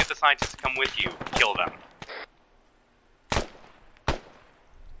get the scientists to come with you, kill them. Are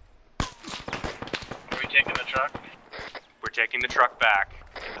we taking the truck? We're taking the truck back.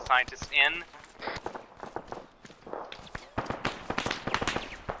 Get the scientists in.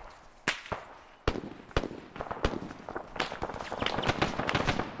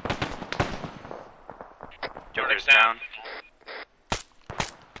 Joker's down.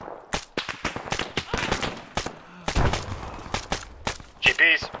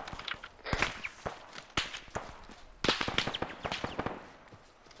 GPs.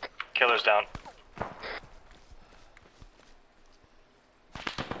 Killer's down.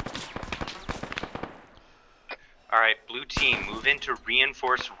 Alright, blue team, move in to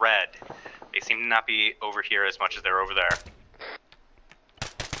reinforce red. They seem to not be over here as much as they're over there.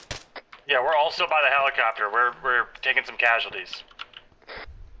 Yeah, we're also by the helicopter. We're taking some casualties.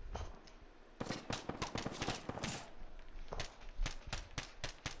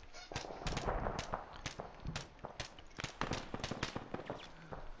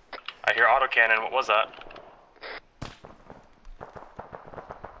 I hear autocannon. What was that?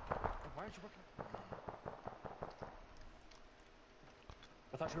 Why aren't you working?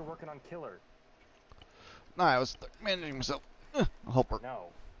 I thought you were working on Killer. Nah, I was managing myself. I'll help her.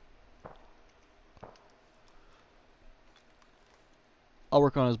 No. I'll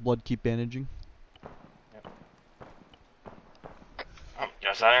work on his blood, keep bandaging. Oh,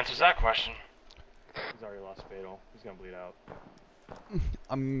 guess that answers that question. He's already lost fatal. He's gonna bleed out.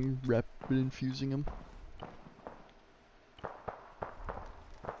 I'm rapid infusing him.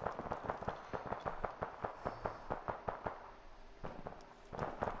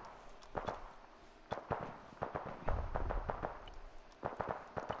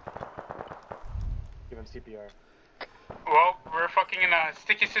 Give him CPR. Well, we're fucking in a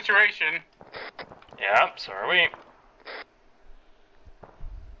sticky situation. Yeah, so are we.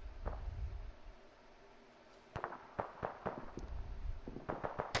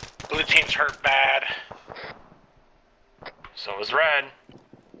 Blue team's hurt bad. So is red.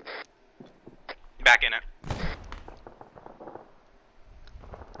 Back in it.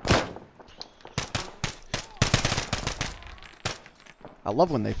 I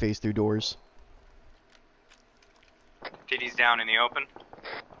love when they phase through doors. TD's down in the open.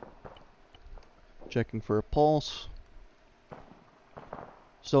 Checking for a pulse.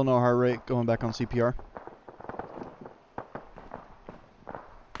 Still no heart rate, going back on CPR.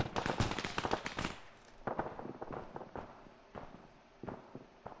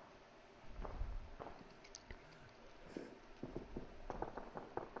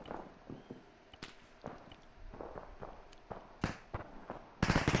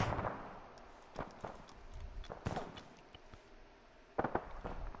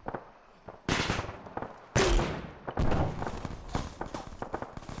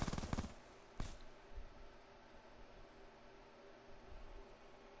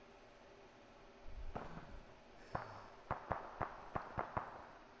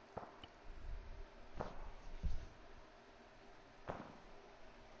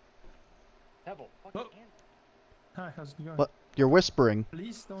 Devil, Oh. Hi, how's it going? What? You're whispering.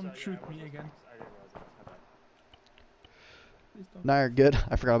 Please don't shoot me again. Please don't. Nah, you're good.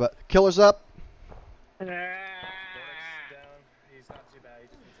 I forgot about Killer's up. He's not too bad. He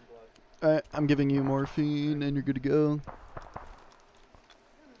just needs some blood. Alright, I'm giving you morphine and you're good to go.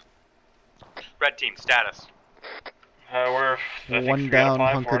 Red team, status. We're One down,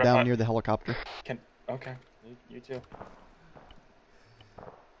 hunker down near the helicopter. Okay, you too.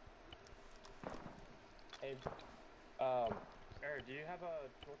 Hey, Eric, do you have a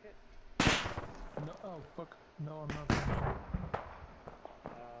toolkit? No, oh fuck. No, I'm not.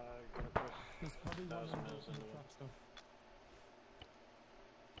 Gonna push. There's probably one in the truck stuff.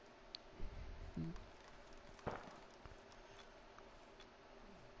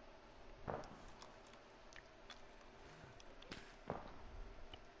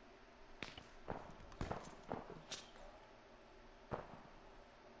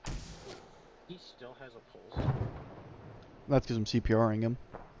 He still has a pulse. That's because I'm CPRing him.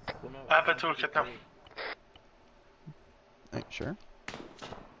 Well, no, I have a toolkit now. Hey, sure.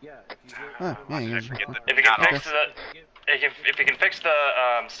 Yeah, if you Ah, yeah, you If you can okay. fix the, if you can fix the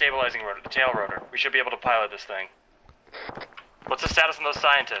stabilizing rotor, the tail rotor, we should be able to pilot this thing. What's the status on those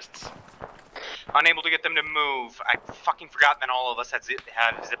scientists? Unable to get them to move. I fucking forgot that all of us had zip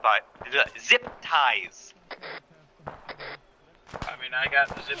ties. I mean, I got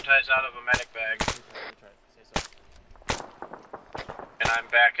the zip ties out of a medic bag. And I'm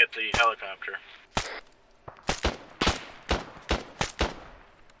back at the helicopter.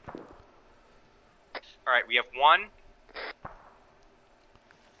 Alright, we have one.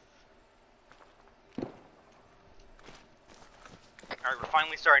 Alright, we're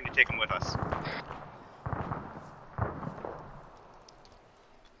finally starting to take them with us.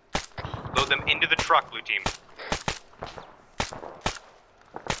 Load them into the truck, blue team.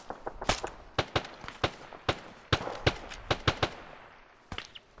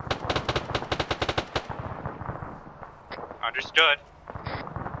 Understood.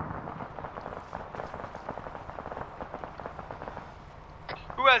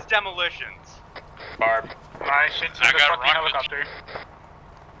 Who has demolitions? Barb. My shit's in the fucking helicopter.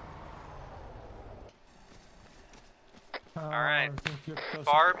 Alright.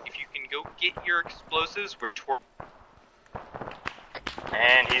 Barb, if you can go get your explosives, we're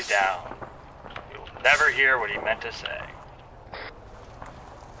And he's down. You'll never hear what he meant to say.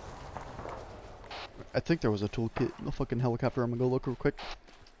 I think there was a toolkit in the fucking helicopter. I'm gonna go look real quick.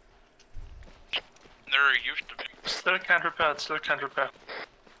 There used to be. Still can't repair, still can't repair.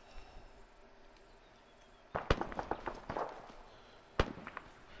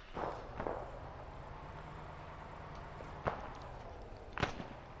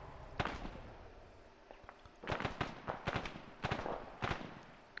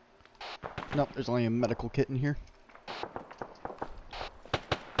 Nope, there's only a medical kit in here.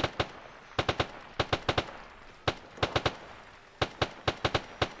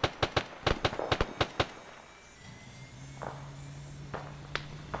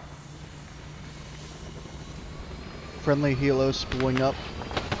 Friendly helo spooling up.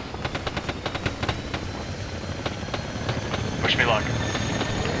 Wish me luck.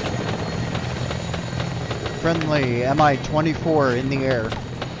 Friendly Mi-24 in the air.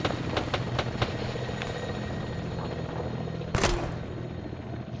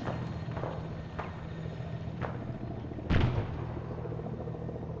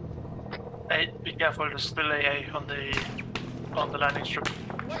 Hey, be careful, there's still AA on the landing strip.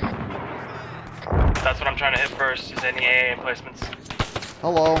 That's what I'm trying to hit first, is any AA emplacements.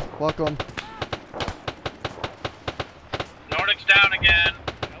 Hello, welcome. Nordic's down again.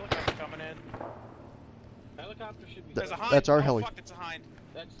 Helicopter coming in. Helicopter should be. Th that's our heli.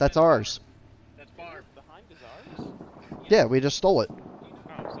 That's ours. That's Barb. The Hind is ours? Yeah, we just stole it.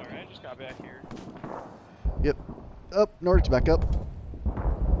 Oh, sorry, I just got back here. Yep. Up, Nordic's back up.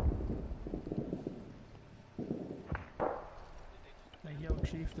 Like, yo,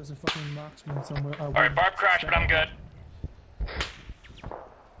 Chief, there's a fucking marksman somewhere. Alright, Barb crashed, but I'm good.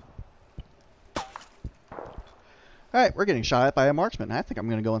 Alright, we're getting shot at by a marksman. I think I'm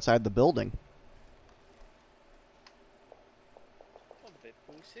gonna go inside the building. A bit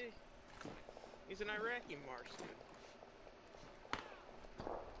pussy. He's an Iraqi marksman.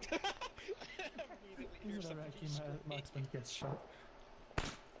 He's an Iraqi marksman gets shot.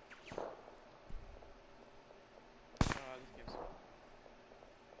 This game's fun.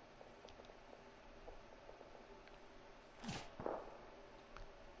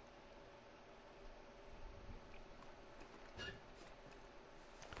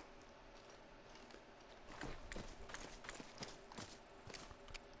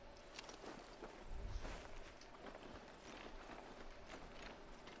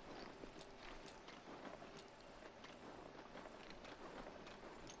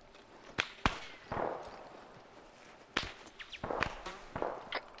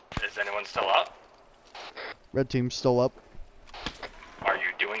 Is anyone still up? Red team's still up. Are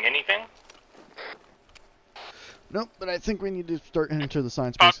you doing anything? Nope, but I think we need to start heading to the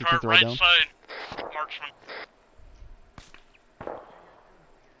science base to throw down. side, marksman.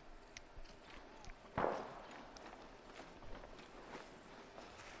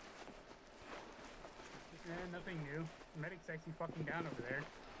 Nothing new. Medic's actually fucking down over there.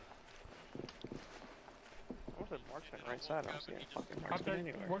 What's a marksman right side? I don't see any fucking marksman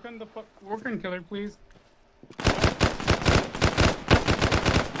anywhere. Work on killer, please. Do I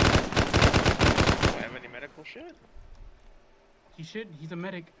have any medical shit? He should. He's a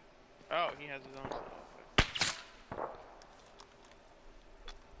medic. Oh, he has his own stuff.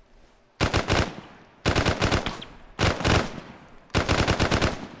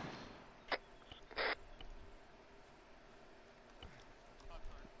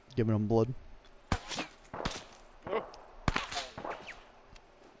 giving them blood.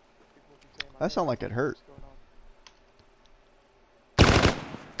 That sounded like it hurt.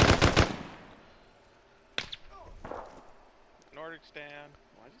 Nordic stand.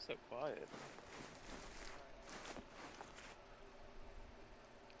 Why is it so quiet?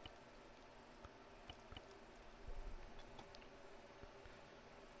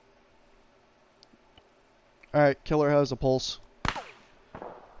 Alright, killer has a pulse.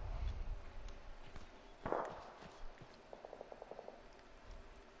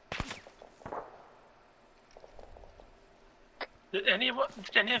 Did any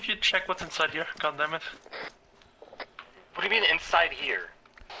of you check what's inside here? God damn it. What do you mean inside here?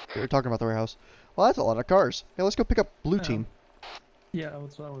 They were talking about the warehouse. Well, that's a lot of cars. Hey, let's go pick up blue team. Yeah,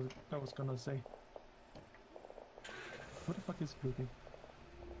 that's what I was gonna say. What the fuck is blue team?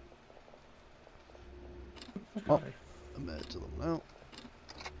 Oh, I'm mad to them now.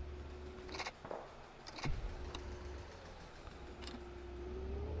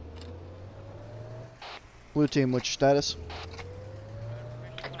 Blue team, what's your status?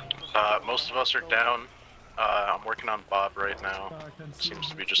 Most of us are down. I'm working on Bob right now. Seems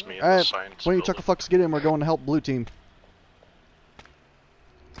to be just me and the Alright, science when you building. chucklefucks get in, we're going to help blue team.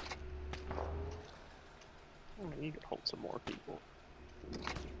 Oh, you could hold some more people.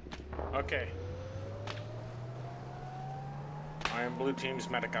 Okay. I am blue team's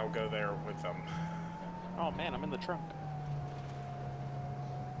medic. I'll go there with them. Oh man, I'm in the trunk.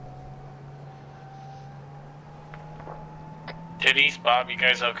 Titties, Bob, you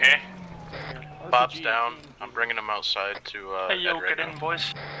guys okay? Bob's down. I'm bringing him outside to Hey yo, Ed right get now. in,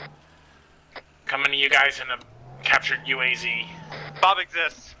 boys. Coming to you guys in a captured UAZ. Bob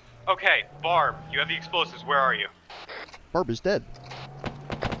exists. Okay, Barb, you have the explosives. Where are you? Barb is dead.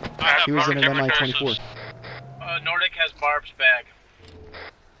 I He was in an MI-24. Nordic has Barb's bag.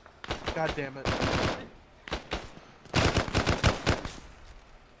 God damn it.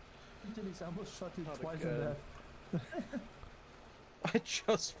 I almost shot you Not twice again. in that. I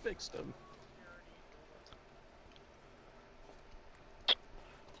just fixed him.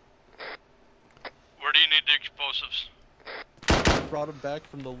 Where do you need the explosives? Brought him back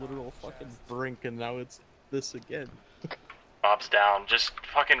from the literal fucking brink, and now it's this again. Bob's down. Just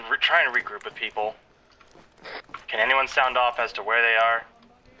fucking try and regroup with people. Can anyone sound off as to where they are?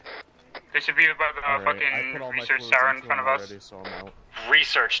 They should be by the Alright, I fucking put all my research clothes tower in into front him of us. already, so I'm out.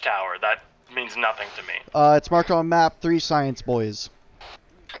 Research tower. That means nothing to me. It's marked on map. 3 science boys.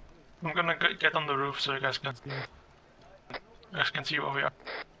 I'm gonna get on the roof so you guys can see where we are.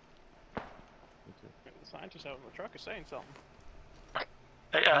 The scientist out in the truck is saying something.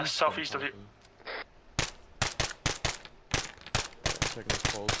 Hey, southeast of you. Checking his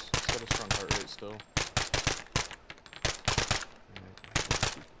pulse. He's got a strong heart rate still.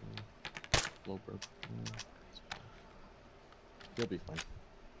 Low birth. He'll be fine.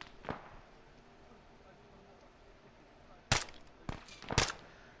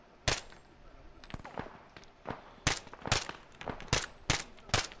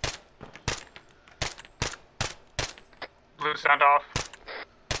 Blue sound off.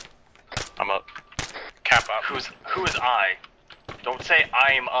 I'm up. Cap up. Who is I? Don't say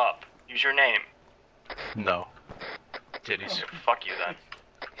I'm up. Use your name. No. Titties. Fuck you then.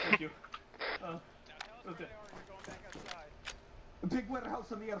 Thank you. Okay. A big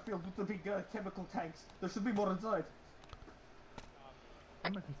warehouse on the airfield with the big chemical tanks. There should be more inside.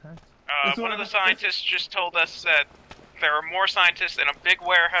 One of the scientists just told us that there are more scientists in a big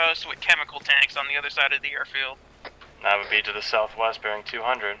warehouse with chemical tanks on the other side of the airfield. That would be to the southwest, bearing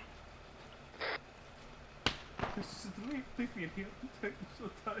 200. Leave me in here. I'm so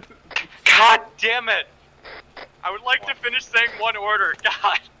tired. God damn it! I would like to finish saying one order.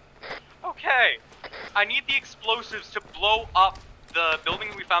 God. Okay. I need the explosives to blow up the building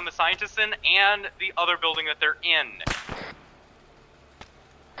we found the scientists in and the other building that they're in.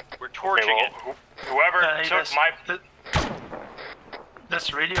 We're torching Okay, well, whoever Hey, took my...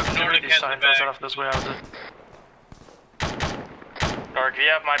 This radio activity sign goes out of this warehouse. Or if you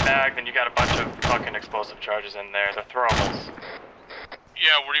have my bag, then you got a bunch of fucking explosive charges in there. They're throwables.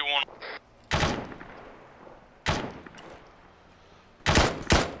 Yeah, where do you want?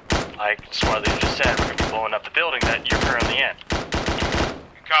 Like Swarthy just said, we're gonna be blowing up the building that you're currently in.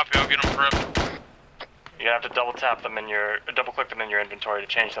 Copy, I'll get them prepped. You're gonna have to double click them in your inventory to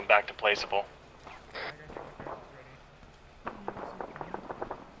change them back to placeable.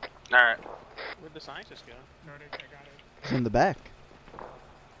 Alright. Where'd the scientist go? He's in the back.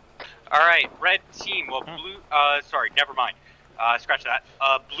 Alright, red team. Well, blue. Sorry, never mind. Scratch that.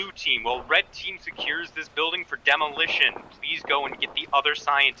 Blue team. While red team secures this building for demolition, please go and get the other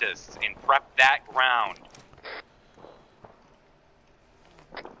scientists and prep that ground.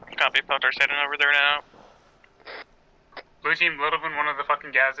 Copy, Potter heading over there now. Blue team, load up in one of the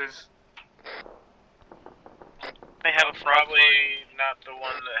fucking gases. They have a probably not the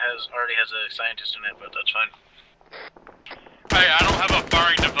one that already has a scientist in it, but that's fine. Hey, I don't have a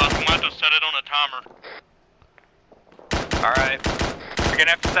firing device. I'm gonna have to set it on a timer. Alright. We're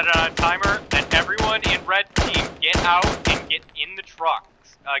gonna have to set it on a timer, then everyone in red team get out and get in the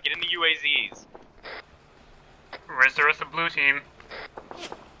trucks. Get in the UAZs. Where's the rest of blue team?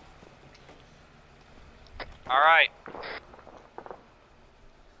 Alright.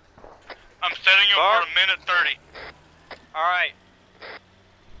 I'm setting you for a minute 30. Alright.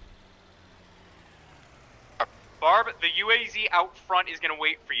 Barb, the UAZ out front is gonna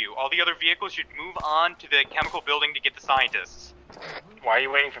wait for you. All the other vehicles should move on to the chemical building to get the scientists. Why are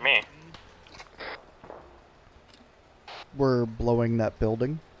you waiting for me? We're blowing that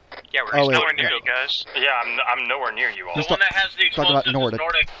building. Yeah, we're nowhere near you guys. Yeah, I'm nowhere near you all. Just the one that has the talking about explosives is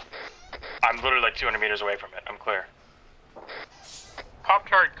Nordic. I'm literally like 200 meters away from it. I'm clear.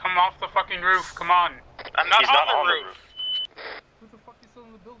 Pop-Tart, come off the fucking roof, come on. I'm not He's on not the on the roof. Who the fuck is still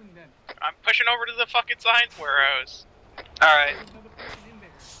in the building then? I'm pushing over to the fucking science warehouse. Alright.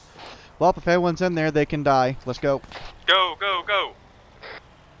 Well, if everyone's in there, they can die. Let's go. Go, go, go.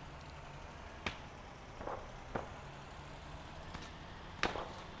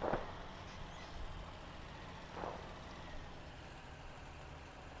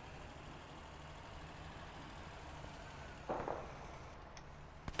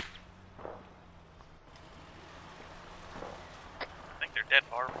 Dead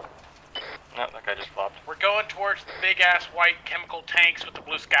Barb. No, that guy just flopped. We're going towards the big ass white chemical tanks with the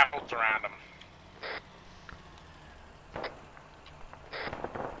blue scaffolds around them.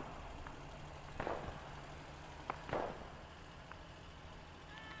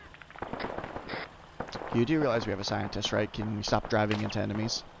 You do realize we have a scientist, right? Can we stop driving into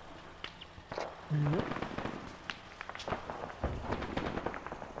enemies? Yep.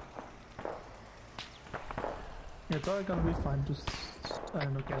 It's all gonna be fine. Just I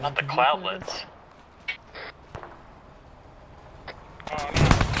don't know. Not the cloudlets.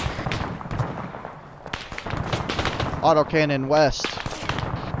 Autocannon west.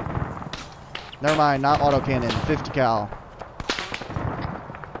 Never mind, not autocannon. 50 cal.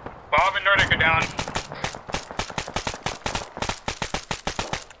 Bob and Nordic are down.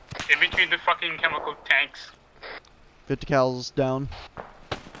 In between the fucking chemical tanks. 50 cal's down.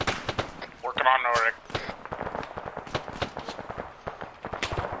 Working on Nordic.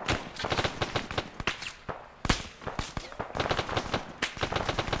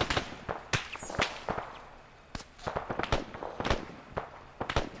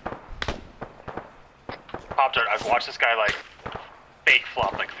 Pop-Tart, I've watched this guy like fake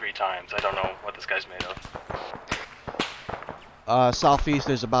flop like 3 times. I don't know what this guy's made of. Southeast,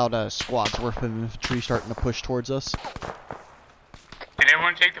 there's about a squad's worth of infantry starting to push towards us. Did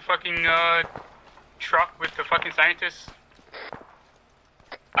everyone take the fucking truck with the fucking scientists?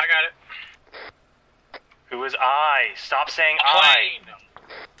 I got it. Who is I? Stop saying I.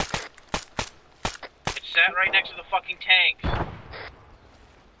 It sat right next to the fucking tanks.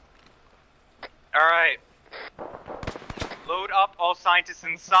 Alright. Load up all scientists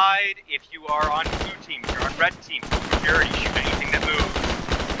inside. If you are on blue team, if you're on red team, security, shoot anything that moves.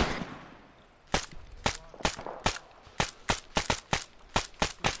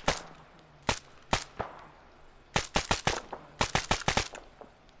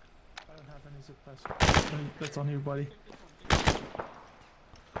 I don't have any suppressor. That's on you, buddy.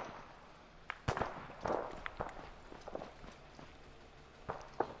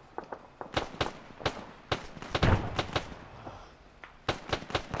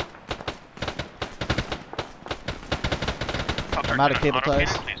 I'm out of cable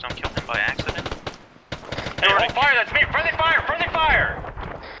ties. Please don't kill him by accident. Hey, hold fire! That's me! Friendly fire! Friendly fire!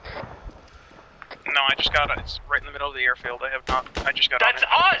 No, I just got it. It's right in the middle of the airfield. I just got That's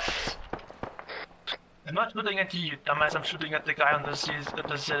on it. us! I'm not shooting at you, dumbass. I'm shooting at the guy on the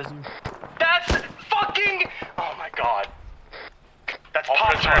ZSU. That's fucking... Oh my god. That's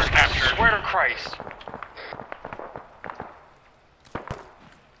Pop-Tart. I swear to Christ.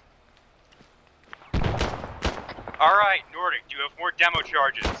 Alright, Nordic, do you have more demo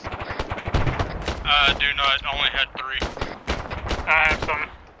charges? Do not. Only had 3. I have some.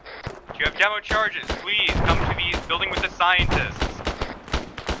 Do you have demo charges? Please come to the building with the scientists.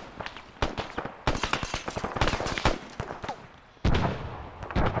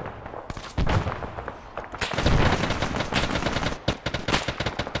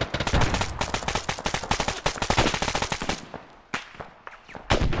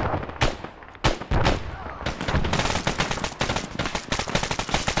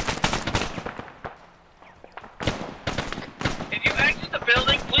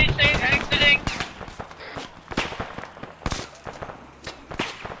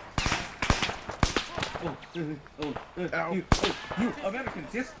 You Americans,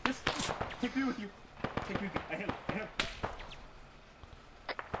 yes. Take me with you. I help.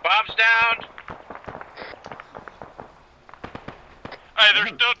 Bob's down. Hey, there's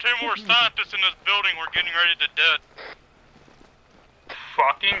still 2 more scientists in this building. We're getting ready to dead.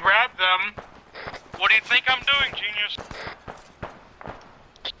 Fucking grab them. What do you think I'm doing, genius?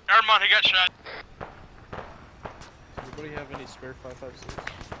 Never mind, he got shot. Anybody have any spare 5.56?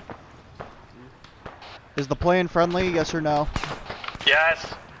 Is the plane friendly? Yes or no?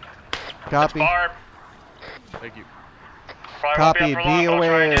 Yes. Copy. It's Barb. Thank you. Probably won't Copy. up for long, Be but I'll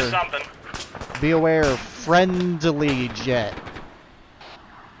try and do aware. something. Be aware. Friendly jet.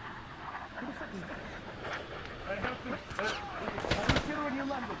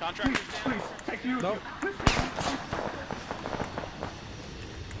 Please, take me with you.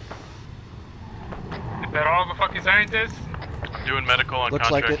 Is that all the fucking scientists? I'm doing medical on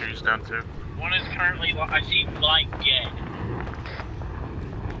Looks like it. contractors down too. One is currently, I see, lying dead.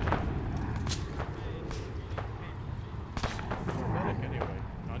 Medic anyway.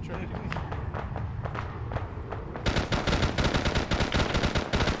 Contract.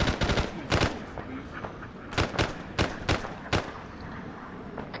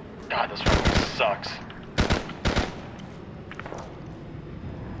 God, this room sucks.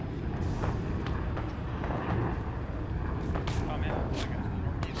 Oh man, holy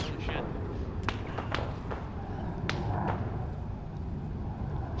shit.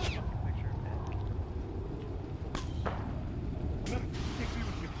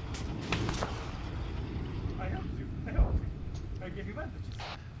 I gave you bandages.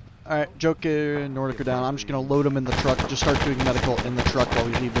 Alright, Joker and Nordic are down. I'm just gonna load them in the truck. Just start doing medical in the truck while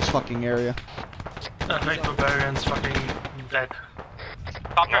we leave this fucking area. Like barbarians fucking dead.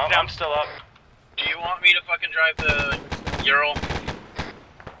 No, I'm still up. Do you want me to fucking drive the Ural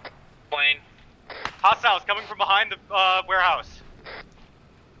plane? Hostiles coming from behind the warehouse.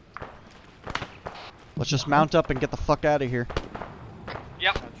 Let's just mount up and get the fuck out of here.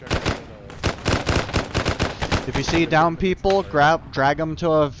 Yep. If you see down people, drag them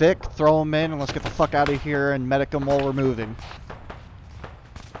to a Vic, throw them in, and let's get the fuck out of here and medic them while we're moving.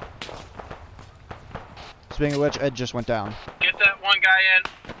 Speaking of which, Ed just went down. Get that one guy in.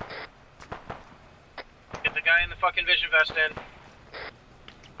 Get the guy in the fucking vision vest in.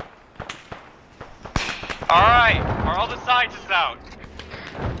 Alright, are all the scientists out?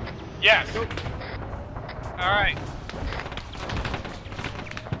 Yes. Alright.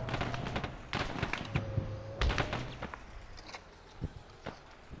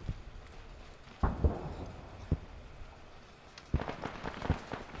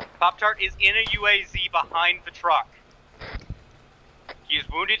 Pop-Tart is in a UAZ behind the truck. He is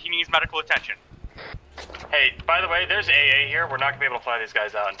wounded, he needs medical attention. Hey, by the way, there's AA here. We're not gonna be able to fly these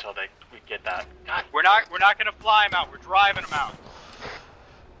guys out until we get that. God, We're not gonna fly him out, we're driving him out.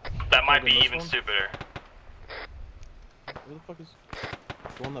 that might be this even one? stupider. Where the fuck is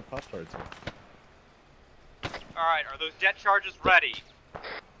the one that Pop-Tart's on? Alright, are those jet charges ready?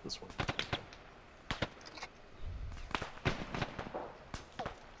 This one.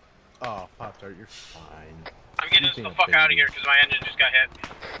 Oh, Pop-Tart, you're fine. I'm getting us the fuck out of here because my engine just got hit.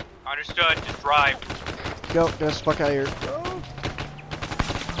 Understood, just drive. Go, get us the fuck out of here.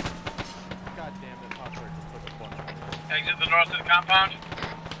 God damn it, Pop-Tart just took a bunch. Exit the north of the compound.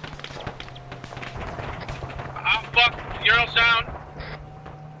 Oh fuck, Ural's down.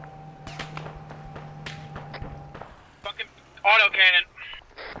 Fucking autocannon.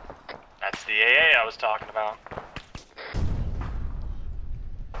 That's the AA I was talking about.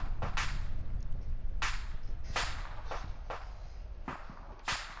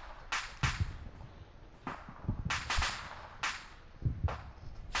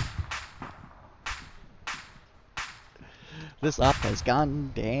 This up has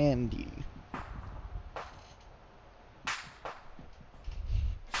gone dandy.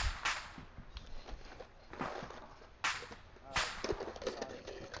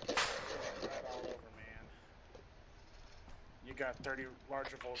 You got 30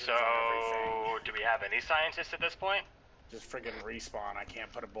 large revolvers So, and everything. do we have any scientists at this point? Just friggin' respawn. I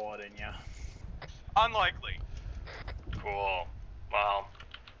can't put a bullet in you. Unlikely. Cool. Well,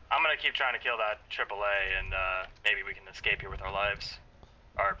 I'm gonna keep trying to kill that AAA, and maybe we can escape here with our lives.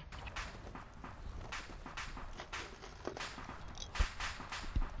 Or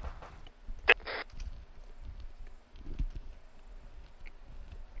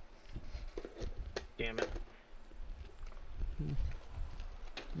Damn it.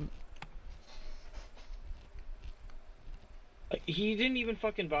 He didn't even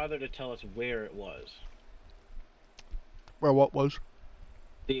fucking bother to tell us where it was. Where what was?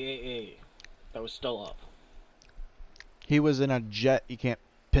 The AA. That was still up. He was in a jet. You can't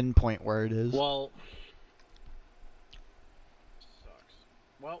pinpoint where it is. Well, sucks.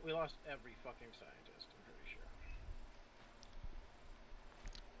 Well, we lost every fucking scientist, I'm pretty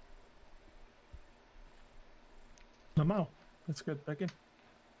sure. I'm out. Let's get back in.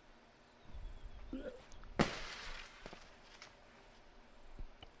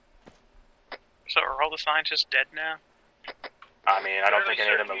 So are all the scientists dead now? I mean, I don't think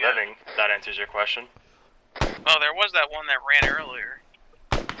any of them are living. If that answers your question. Oh, there was that one that ran earlier.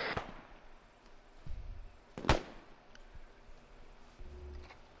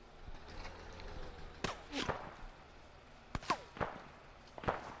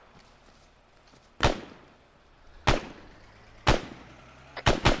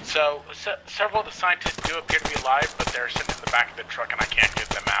 So, several of the scientists do appear to be alive, but they're sitting in the back of the truck and I can't get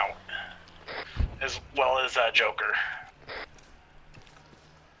them out. As well as Joker.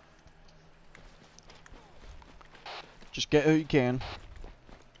 Just get who you can.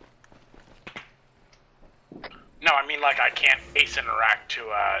 No, I mean like I can't ace interact to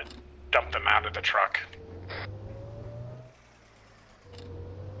dump them out of the truck.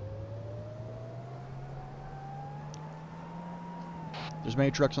 There's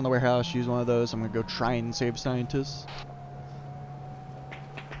many trucks on the warehouse. Use one of those. I'm gonna go try and save scientists.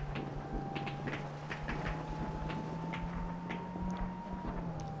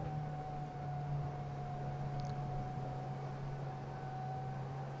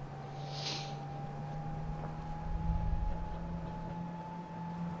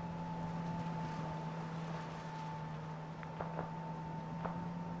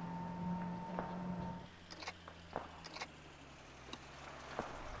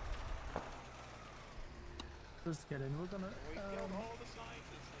 Just get in. We're gonna.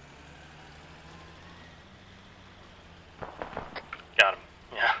 Got him.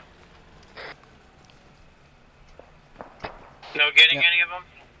 Yeah. No getting any of them?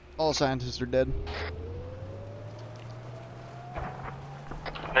 All scientists are dead.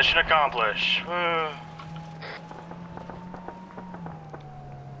 Mission accomplished. Woo.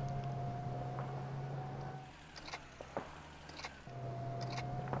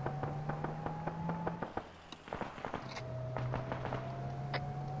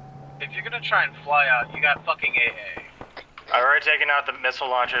 If you're gonna try and fly out, you got fucking AA. I've already taken out the missile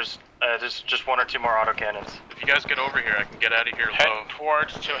launchers. There's just one or two more autocannons. If you guys get over here, I can get out of here low. Head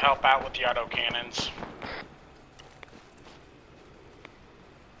towards to help out with the autocannons.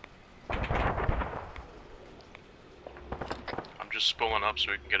 I'm just spooling up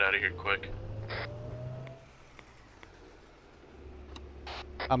so we can get out of here quick.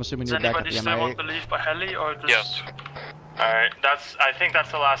 I'm assuming Does you're back at anybody the still want MIA. to leave by heli or just... Yes. Alright, I think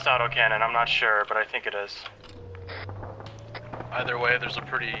that's the last autocannon. I'm not sure, but I think it is. Either way, there's a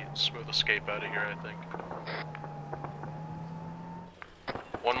pretty smooth escape out of here, I think.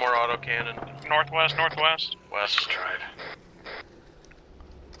 One more autocannon. Northwest, northwest. West. Drive.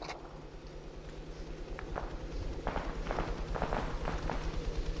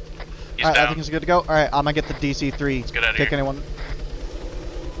 Alright, I think it's good to go. Alright, I'm gonna get the DC-3. Let's get out of Kick here. anyone.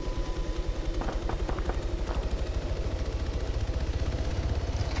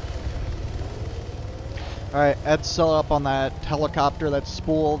 Alright, Ed's still up on that helicopter that's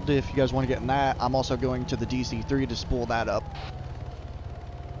spooled if you guys want to get in that. I'm also going to the DC-3 to spool that up.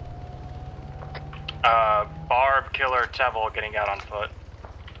 Barb, Killer, Tevil getting out on foot.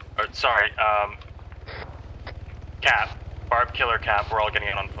 Or, sorry, Cap. Barb, Killer, Cap, we're all getting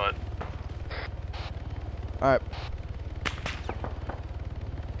out on foot. Alright.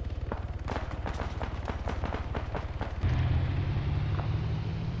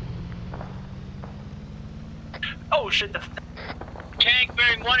 Oh shit, that's... Tank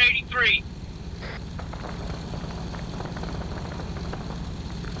bearing 183.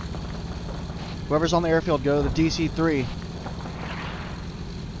 Whoever's on the airfield, go to the DC-3.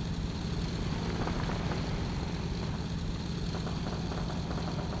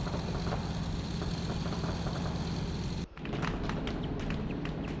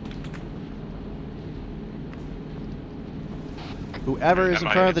 Whoever is in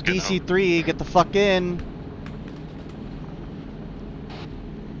front of the DC-3, get the fuck in.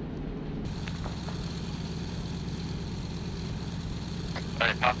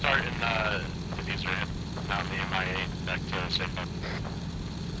 Alright, Pop-Tart and diffuser now the MIA back to safe.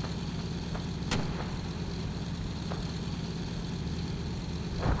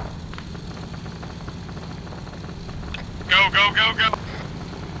 Go, go, go, go!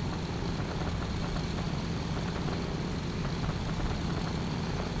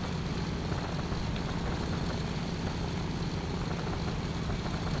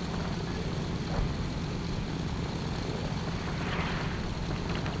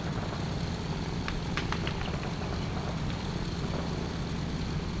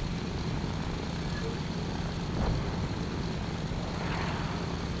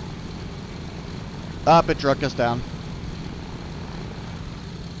 It struck us down.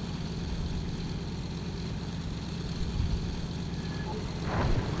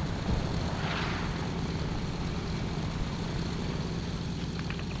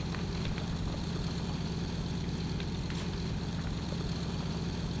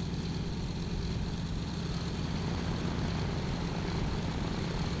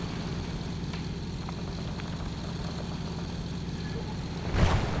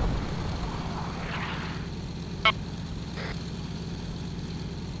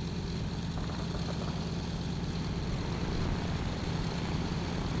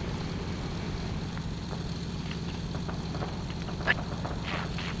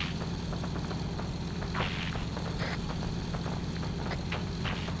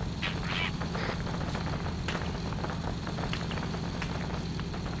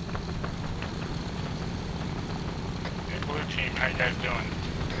 How you guys doing?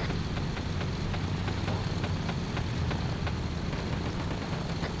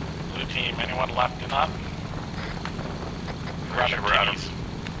 Blue team, anyone left and up? We're out of.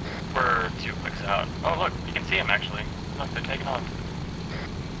 We're 2 clicks out. Oh look, you can see him actually. Look, they're taking on.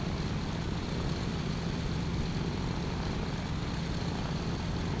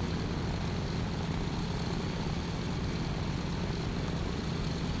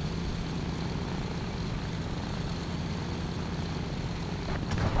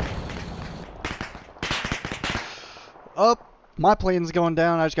 Oh, my plane's going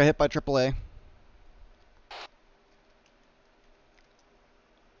down. I just got hit by AAA.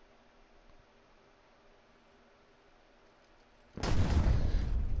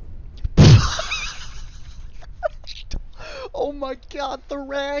 Oh my god, the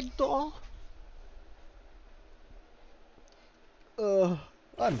ragdoll.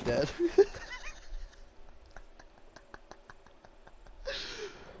 I'm dead.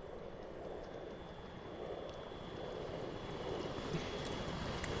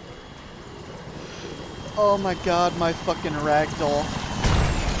 Oh my god, my fucking ragdoll.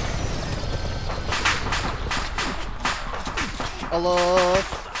 Hello.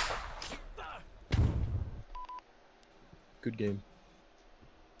 Good game.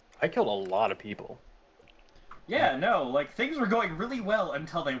 I killed a lot of people. Yeah, no, like, things were going really well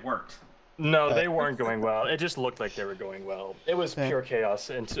until they weren't. No, they weren't going well. It just looked like they were going well. It was pure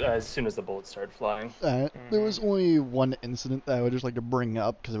chaos as soon as the bullets started flying. There was only one incident that I would just like to bring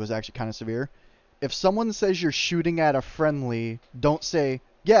up because it was actually kind of severe. If someone says you're shooting at a friendly, don't say,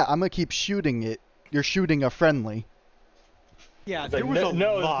 yeah, I'm going to keep shooting it. You're shooting a friendly. Yeah, It's there like, was a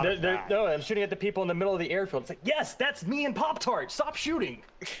lot of that. No, I'm shooting at the people in the middle of the airfield. It's like, yes, that's me and Pop-Tart. Stop shooting.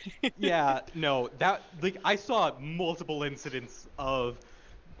 Yeah, no, that, like, I saw multiple incidents of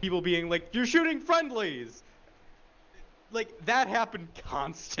people being like, you're shooting friendlies! Like, that happened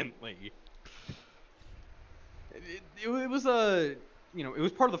constantly. It was a, you know, it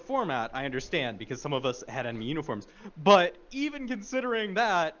was part of the format, I understand, because some of us had enemy uniforms. But even considering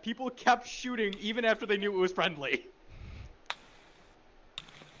that, people kept shooting even after they knew it was friendly.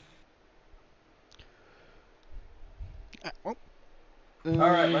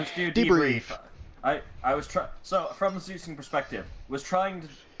 Alright, let's do debrief. I was so from the Zeusing perspective, was trying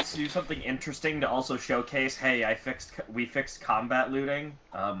to do something interesting to also showcase, hey, we fixed combat looting,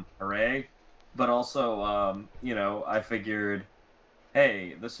 hooray. But also, you know, I figured,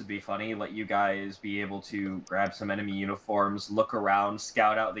 hey, this would be funny, let you guys be able to grab some enemy uniforms, look around,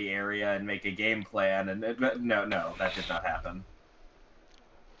 scout out the area, and make a game plan, and no, that did not happen.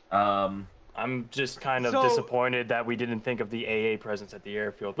 I'm just kind of disappointed that we didn't think of the AA presence at the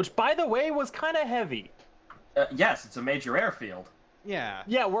airfield, which, by the way, was kind of heavy. Yes, it's a major airfield. Yeah.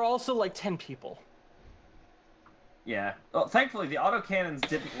 Yeah, we're also like 10 people. Yeah. Well, thankfully, the autocannons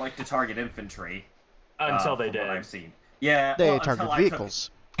didn't like to target infantry. Until they from did. What I've seen. Yeah. They well, target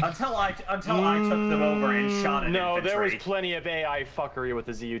vehicles. Until I took them over and shot at No, infantry. there was plenty of AI fuckery with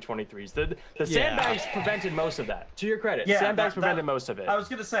the ZU-23s. The sandbags prevented most of that. To your credit, sandbags prevented most of it. I was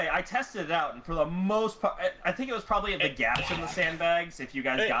gonna say, I tested it out, and for the most part, I think it was probably the gaps in the sandbags. If you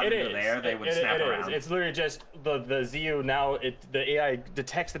guys got into there, they would snap around. It's literally just the ZU now. The AI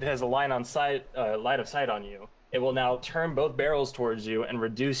detects that it has a line of sight on you. It will now turn both barrels towards you and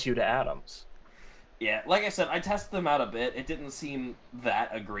reduce you to atoms. Yeah, like I said, I tested them out a bit. It didn't seem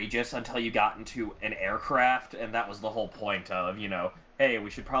that egregious until you got into an aircraft, and that was the whole point of, you know, hey, we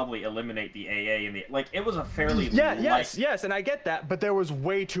should probably eliminate the AA and the... Like, it was a fairly... Yes, and I get that, but there was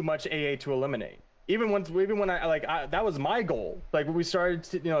way too much AA to eliminate. Even when that was my goal. Like, when we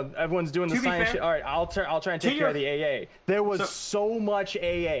started, you know, everyone's doing the science shit. All right, I'll try and take care of the AA. There was so much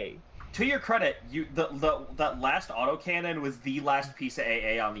AA. To your credit, that last autocannon was the last piece of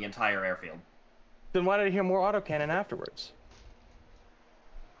AA on the entire airfield. Then why did I hear more autocannon afterwards?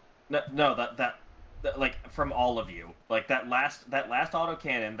 No, that like from all of you, like that last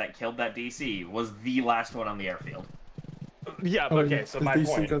autocannon that killed that DC was the last one on the airfield. Yeah, Oh, okay, yeah. so The my DC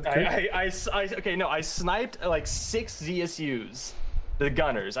point. got I sniped like 6 ZSUs, the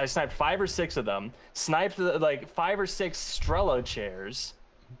gunners. I sniped 5 or 6 of them. Sniped like 5 or 6 Strela chairs,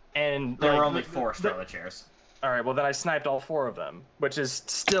 and There were like, only 4 Strela chairs. All right, well then I sniped all 4 of them, which is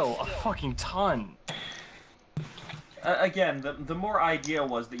still a fucking ton. Again, the more idea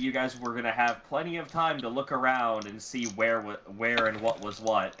was that you guys were gonna have plenty of time to look around and see where and what was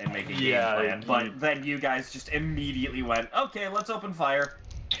what and make a game plan. But then you guys just immediately went, okay, let's open fire.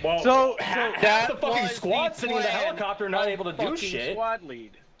 Well, half the fucking squad sitting in the helicopter, not able to do shit. Squad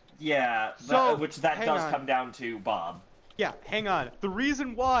lead. Yeah, So, which hang does on. come down to Bob. Yeah, hang on. The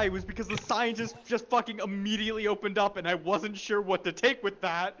reason why was because the scientist just fucking immediately opened up, and I wasn't sure what to take with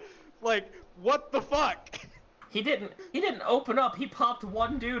that. Like, what the fuck? He didn't open up. He popped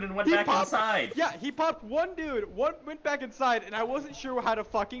one dude and went back inside. Yeah, he popped one dude, one went back inside, and I wasn't sure how to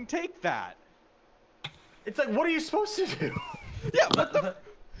fucking take that. It's like, what are you supposed to do? Yeah, but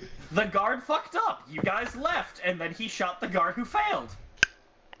the guard fucked up. You guys left, and then he shot the guard who failed.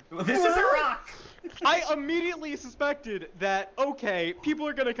 This is Iraq. I immediately suspected that, okay, people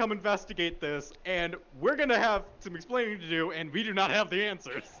are gonna come investigate this, and we're gonna have some explaining to do, and we do not have the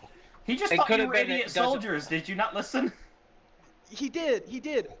answers. He just It thought could you have were been idiot soldiers. Did you not listen? He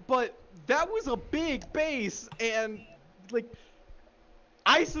did, but that was a big base, and, like,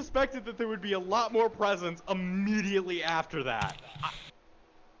 I suspected that there would be a lot more presence immediately after that.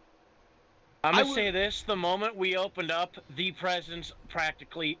 I'm gonna say this, the moment we opened up, the presence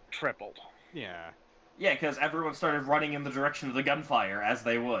practically tripled. Yeah. Yeah, because everyone started running in the direction of the gunfire, as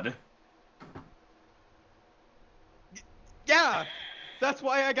they would. Yeah! That's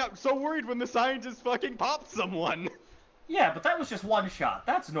why I got so worried when the scientist fucking popped someone. Yeah, but that was just one shot.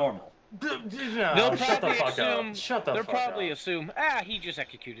 That's normal. They'll probably assume. They'll probably assume. He just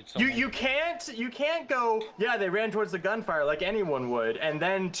executed someone. You can't go. Yeah, they ran towards the gunfire like anyone would, and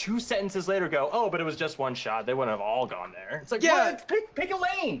then 2 sentences later go, oh, but it was just one shot. They wouldn't have all gone there. It's like, Yeah. what? Pick a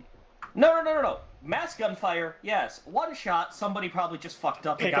lane. No. Mass gunfire, yes. One shot, somebody probably just fucked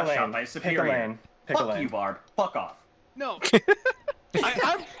up and Pick a got lane. shot by a Pick a superior. lane. Pick a Fuck lane. you, Barb. Fuck off. No.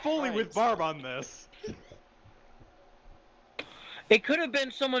 I'm fully with Barb on this. It could have been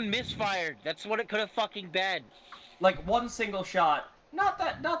someone misfired. That's what it could have fucking been. Like one single shot, not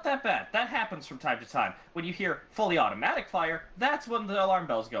that bad. That happens from time to time. When you hear fully automatic fire, that's when the alarm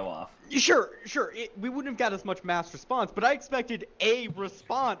bells go off. Sure. We wouldn't have got as much mass response, but I expected a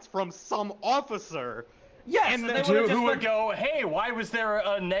response from some officer. Yes, and then Who would go, hey, why was there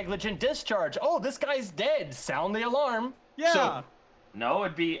a negligent discharge? Oh, this guy's dead. Sound the alarm. Yeah. So, no,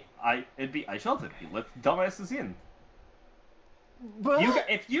 it'd be I shot it. Let dumbasses in.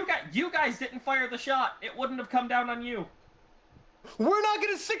 If you guys didn't fire the shot, it wouldn't have come down on you. we're not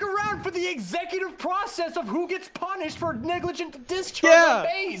gonna stick around for the executive process of who gets punished for negligent discharge on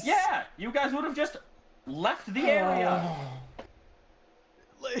base. Yeah, you guys would have just left the area.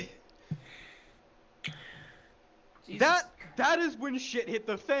 That is when shit hit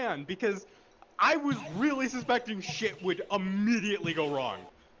the fan, because I was really suspecting shit would immediately go wrong.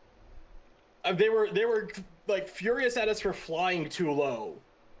 They were like furious at us for flying too low.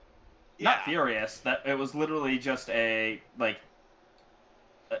 Not furious. That it was literally just a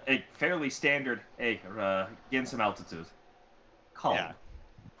fairly standard. Hey, gain some altitude. Calm. Yeah.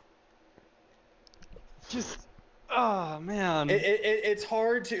 Just, oh man. It's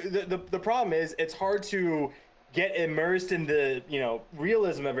hard to. The problem is it's hard to get immersed in the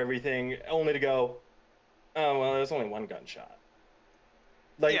realism of everything, only to go, oh well, there's only one gunshot.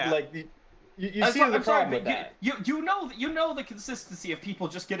 You see the problem with that. You know the consistency of people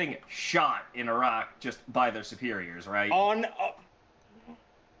just getting shot in Iraq just by their superiors, right?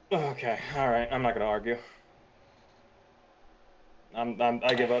 Okay, all right. I'm not gonna argue.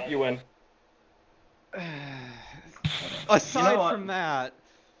 I give up. You win. Aside from that,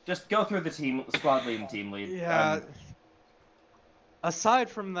 just go through the squad lead and team lead. Yeah. Aside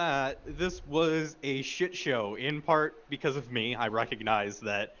from that, this was a shit show, in part because of me. I recognize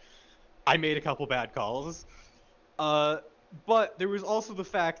that I made a couple bad calls. But there was also the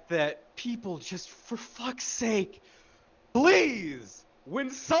fact that people just, for fuck's sake, please, when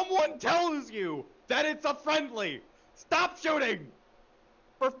someone tells you that it's a friendly, stop shooting!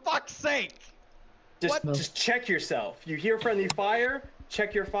 For fuck's sake! Just check yourself. You hear friendly fire,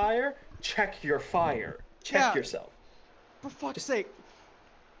 check your fire, check your fire. Check yourself. For fuck's sake.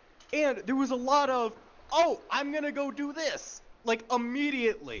 And there was a lot of, oh, I'm gonna go do this. Like,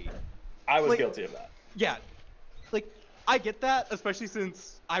 immediately. I was Like- guilty of that. Yeah, like I get that, especially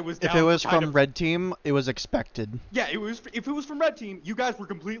since I was down If it was kind from of- red team, it was expected. Yeah, if it was from red team, you guys were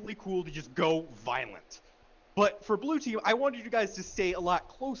completely cool to just go violent. But for blue team, I wanted you guys to stay a lot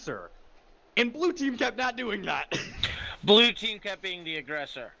closer. And blue team kept not doing that. Blue team kept being the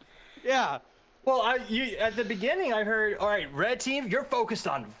aggressor. Yeah. Well, at the beginning, I heard, all right, red team, you're focused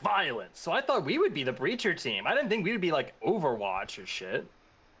on violence. So I thought we would be the breacher team. I didn't think we would be like Overwatch or shit.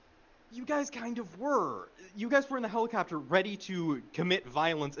 You guys kind of were. You guys were in the helicopter ready to commit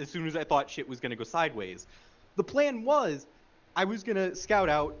violence as soon as I thought shit was going to go sideways. The plan was I was going to scout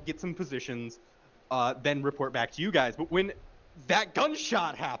out, get some positions, then report back to you guys. But when that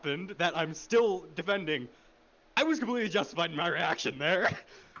gunshot happened that I'm still defending, I was completely justified in my reaction there.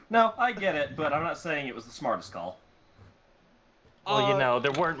 No, I get it, but I'm not saying it was the smartest call. Well, you know,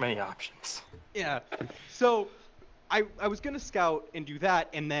 there weren't many options. Yeah. So I was going to scout and do that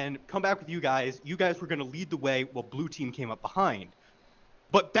and then come back with you guys. You guys were going to lead the way while blue team came up behind.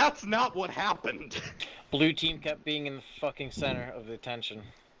 But that's not what happened. Blue team kept being in the fucking center of the attention.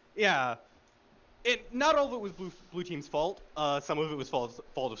 Yeah. Not all of it was blue team's fault. Some of it was fault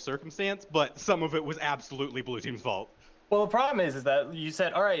of circumstance, but some of it was absolutely blue team's fault. Well, the problem is that you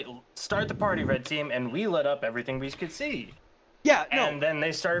said, all right, start the party, red team, and we lit up everything we could see. Yeah, no. And then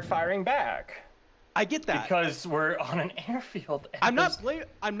they started firing back. I get that. Because we're on an airfield. I'm not blaming.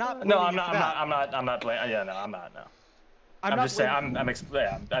 I'm not. No, blaming I'm you for that. not blaming. Yeah, no, I'm not. No. I'm I'm not just saying.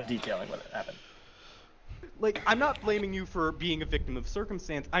 blaming- I'm detailing what happened. Like, I'm not blaming you for being a victim of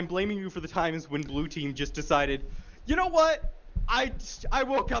circumstance. I'm blaming you for the times when blue team just decided, you know what? I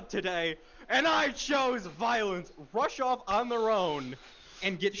woke up today and I chose violence, rush off on their own,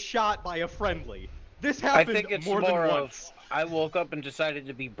 and get shot by a friendly. This happened I think it's more than once. of I woke up and decided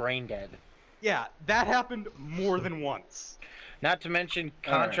to be brain dead. Yeah, that happened more than once. Not to mention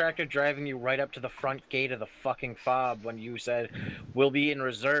contractor driving you right up to the front gate of the fucking fob when you said, we'll be in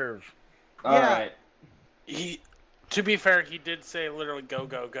reserve. Alright. To be fair, he did say literally go,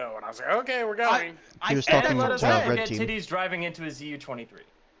 go, go. And I was like, okay, we're going. He was talking let to us not red forget team. Titties driving into a ZU-23.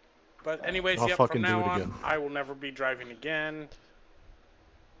 But anyways, I'll yep, fucking from do now it on, again. I will never be driving again.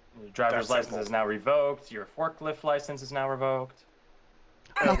 Your driver's That's license simple. is now revoked. Your forklift license is now revoked.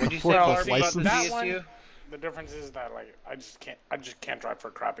 Not the forklift license. That one, the difference is that like I just can't drive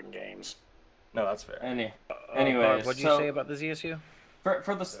for crapping games. No, that's fair. Anyways, what did you say about the ZSU?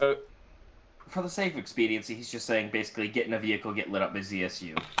 For the sake of expediency, he's just saying basically get in a vehicle, get lit up by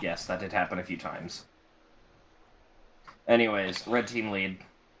ZSU. Yes, that did happen a few times. Anyways, red team lead.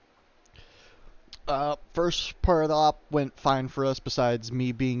 First part of the op went fine for us, besides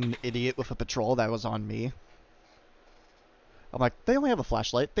me being an idiot with a patrol. That was on me. I'm like, they only have a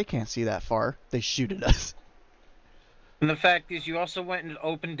flashlight. They can't see that far. They shoot at us. And the fact is, you also went into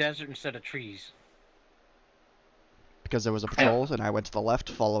open desert instead of trees. Because there was a patrol, and I went to the left,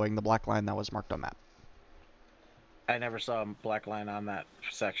 following the black line that was marked on map. I never saw a black line on that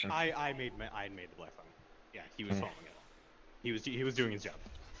section. I made the black line. Yeah, he was following it. He was doing his job.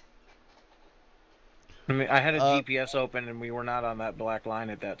 I mean, I had a GPS open, and we were not on that black line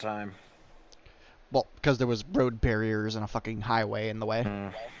at that time. Well, because there was road barriers and a fucking highway in the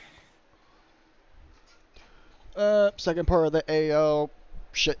way. Second part of the AO,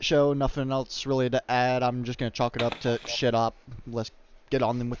 shit show, nothing else really to add. I'm just gonna chalk it up to shit up. Let's get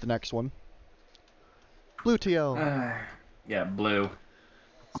on them with the next one. Blue TO. Yeah, blue.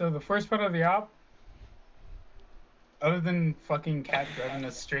 So the first part of the op, other than fucking Cat driving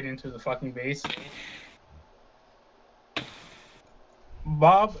us straight into the fucking base,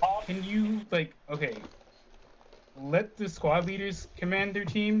 Bob, can you, like, okay, let the squad leaders command their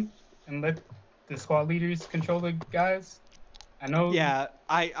team and let the squad leaders control the guys? I know. Yeah,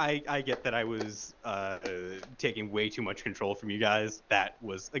 I get that I was taking way too much control from you guys. That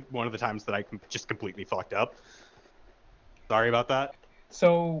was like one of the times that I just completely fucked up. Sorry about that.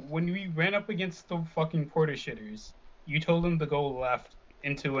 So when we ran up against the fucking porter shitters, you told them to go left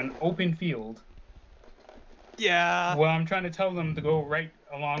into an open field. Yeah. Well, I'm trying to tell them to go right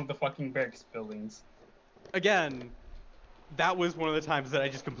along the fucking barracks buildings. Again, that was one of the times that I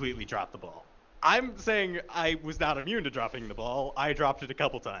just completely dropped the ball. I'm saying I was not immune to dropping the ball. I dropped it a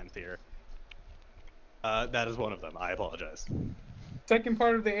couple times here. That is one of them. I apologize. Second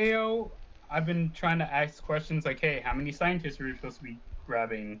part of the AO, I've been trying to ask questions like, hey, how many scientists are we supposed to be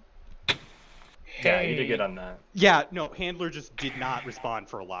grabbing? Yeah, you did good on that. Yeah, no, Handler just did not respond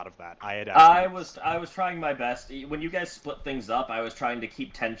for a lot of that. I was trying my best. When you guys split things up, I was trying to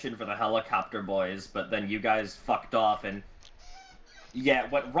keep tension for the helicopter boys, but then you guys fucked off and Yeah,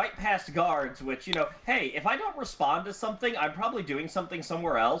 went right past guards, which, you know, hey, if I don't respond to something, I'm probably doing something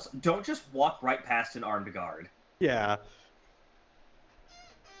somewhere else. Don't just walk right past an armed guard. Yeah.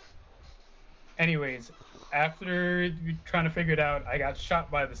 Anyways, after trying to figure it out, I got shot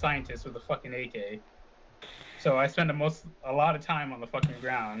by the scientist with a fucking AK. So I spent a lot of time on the fucking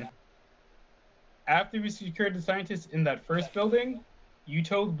ground. After we secured the scientist in that first building, you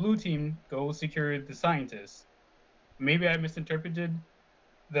told Blue Team, go secure the scientist. Maybe I misinterpreted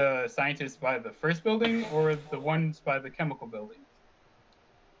the scientists by the first building or the ones by the chemical building.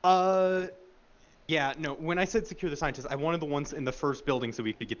 Yeah, no, when I said secure the scientists, I wanted the ones in the first building so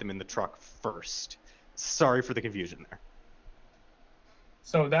we could get them in the truck first. Sorry for the confusion there.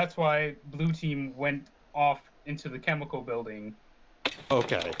 So that's why Blue Team went off into the chemical building.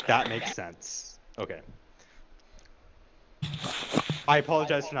 Okay, that makes sense. Okay. I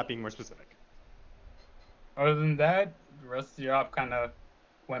apologize for not being more specific. Other than that, the rest of the op kind of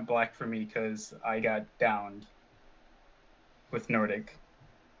went black for me because I got downed with Nordic.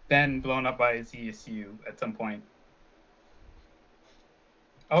 Then blown up by ZSU at some point.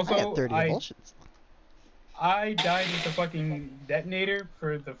 Also, I had 30 emulsions. I died with the fucking detonator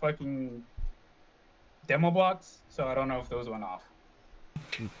for the fucking demo blocks, so I don't know if those went off.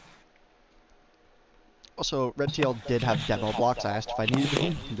 Also, Red TL did have demo blocks. I asked if I needed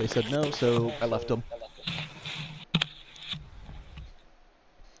them. They said no, so I left them.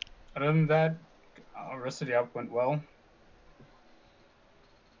 Other than that, the rest of the op went well.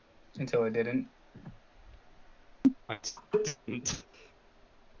 Until it didn't. I'm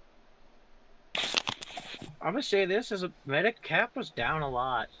gonna say this as a medic, Cap was down a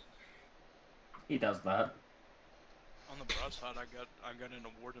lot. He does that. On the broadside, I got an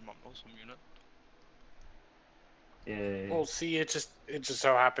award in my Muslim unit. Yeah. Well, see, it just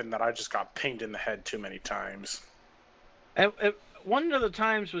so happened that I just got pinged in the head too many times. One of the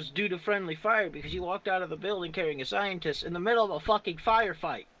times was due to friendly fire because you walked out of the building carrying a scientist in the middle of a fucking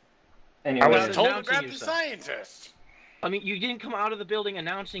firefight. Anyway, I was told to grab the scientist. I mean, you didn't come out of the building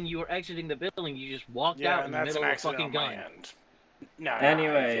announcing you were exiting the building. You just walked out in the middle of a fucking gun. No,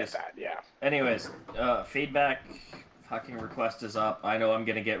 anyways, I get that, yeah. Anyways, feedback fucking request is up. I know I'm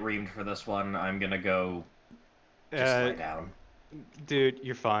gonna get reamed for this one. I'm gonna go just lay down. Dude,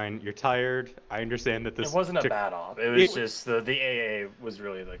 you're fine. You're tired. I understand that this. It wasn't a bad op. It was just the AA was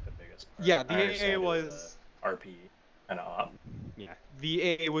really like the biggest part. Yeah, the AA was RP and op. Yeah,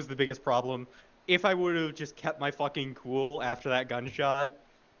 the AA was the biggest problem. If I would have just kept my fucking cool after that gunshot,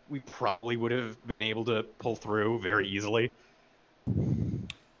 we probably would have been able to pull through very easily.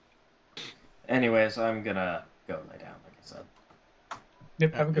 Anyways, I'm gonna go lay down, like I said.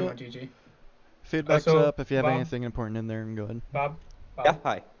 Yep, have a good one, GG. Feedback's Also, up. If you have Bob- anything important in there, go ahead. Bob. Yeah,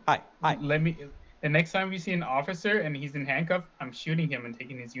 hi. Let me. The next time we see an officer and he's in handcuff, I'm shooting him and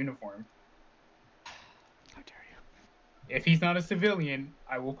taking his uniform. How dare you? If he's not a civilian,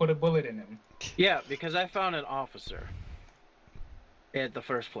 I will put a bullet in him. Yeah, because I found an officer at the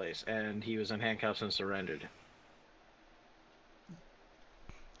first place, and he was in handcuffs and surrendered.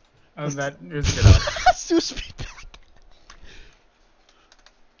 That is good. Zeus feedback.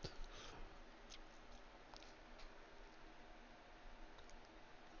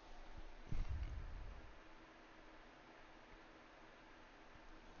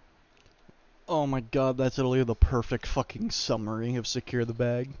 Oh my god, that's literally the perfect fucking summary of Secure the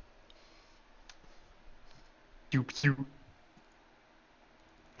Bag. Cute.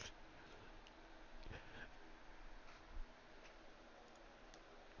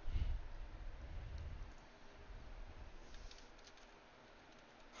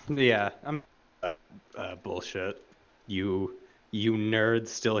 Yeah, I'm bullshit. You nerds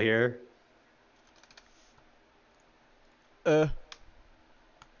still here? Oh,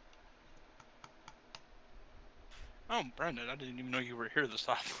 Brandon, I didn't even know you were here this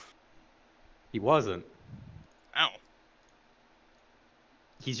time. He wasn't. Ow.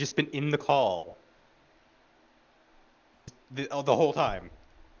 He's just been in the call. The whole time.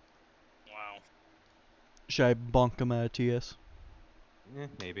 Wow. Should I bonk him out of TS?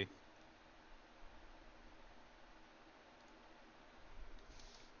 Maybe.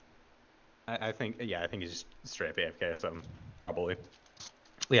 I think he's just straight up AFK or something. Probably.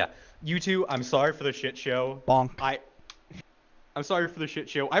 Yeah. You two, I'm sorry for the shit show. Bonk. I'm sorry for the shit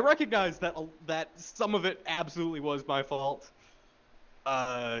show. I recognize that some of it absolutely was my fault.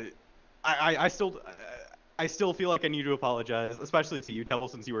 I still feel like I need to apologize, especially to you, Devil,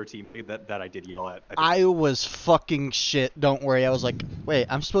 since you were a teammate that I did yell at. I was fucking shit, don't worry. I was like, wait,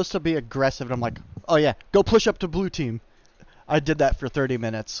 I'm supposed to be aggressive, and I'm like, oh yeah, go push up to blue team. I did that for 30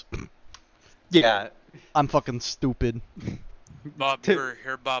 minutes. Yeah. I'm fucking stupid. Bob,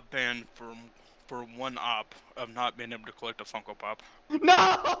 you're Bob banned for one op of not being able to collect a Funko Pop.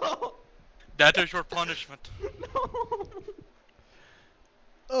 No! That is your punishment.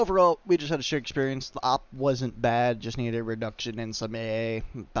 Overall, we just had a shared experience. The op wasn't bad, just needed a reduction in some AA.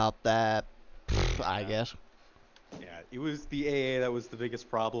 About that, I guess. Yeah, it was the AA that was the biggest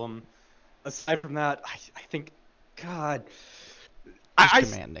problem. Aside from that, I think, God,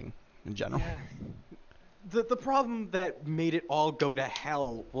 Just commanding in general. Yeah. The problem that made it all go to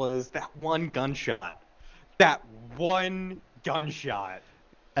hell was that one gunshot. That one gunshot.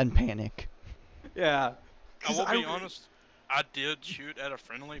 And panic. Yeah. I will be honest, I did shoot at a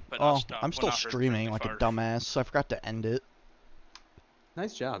friendly, but I Oh, stopped I'm when still I heard streaming friendly like fire. a dumbass, so I forgot to end it.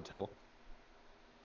 Nice job, Temple.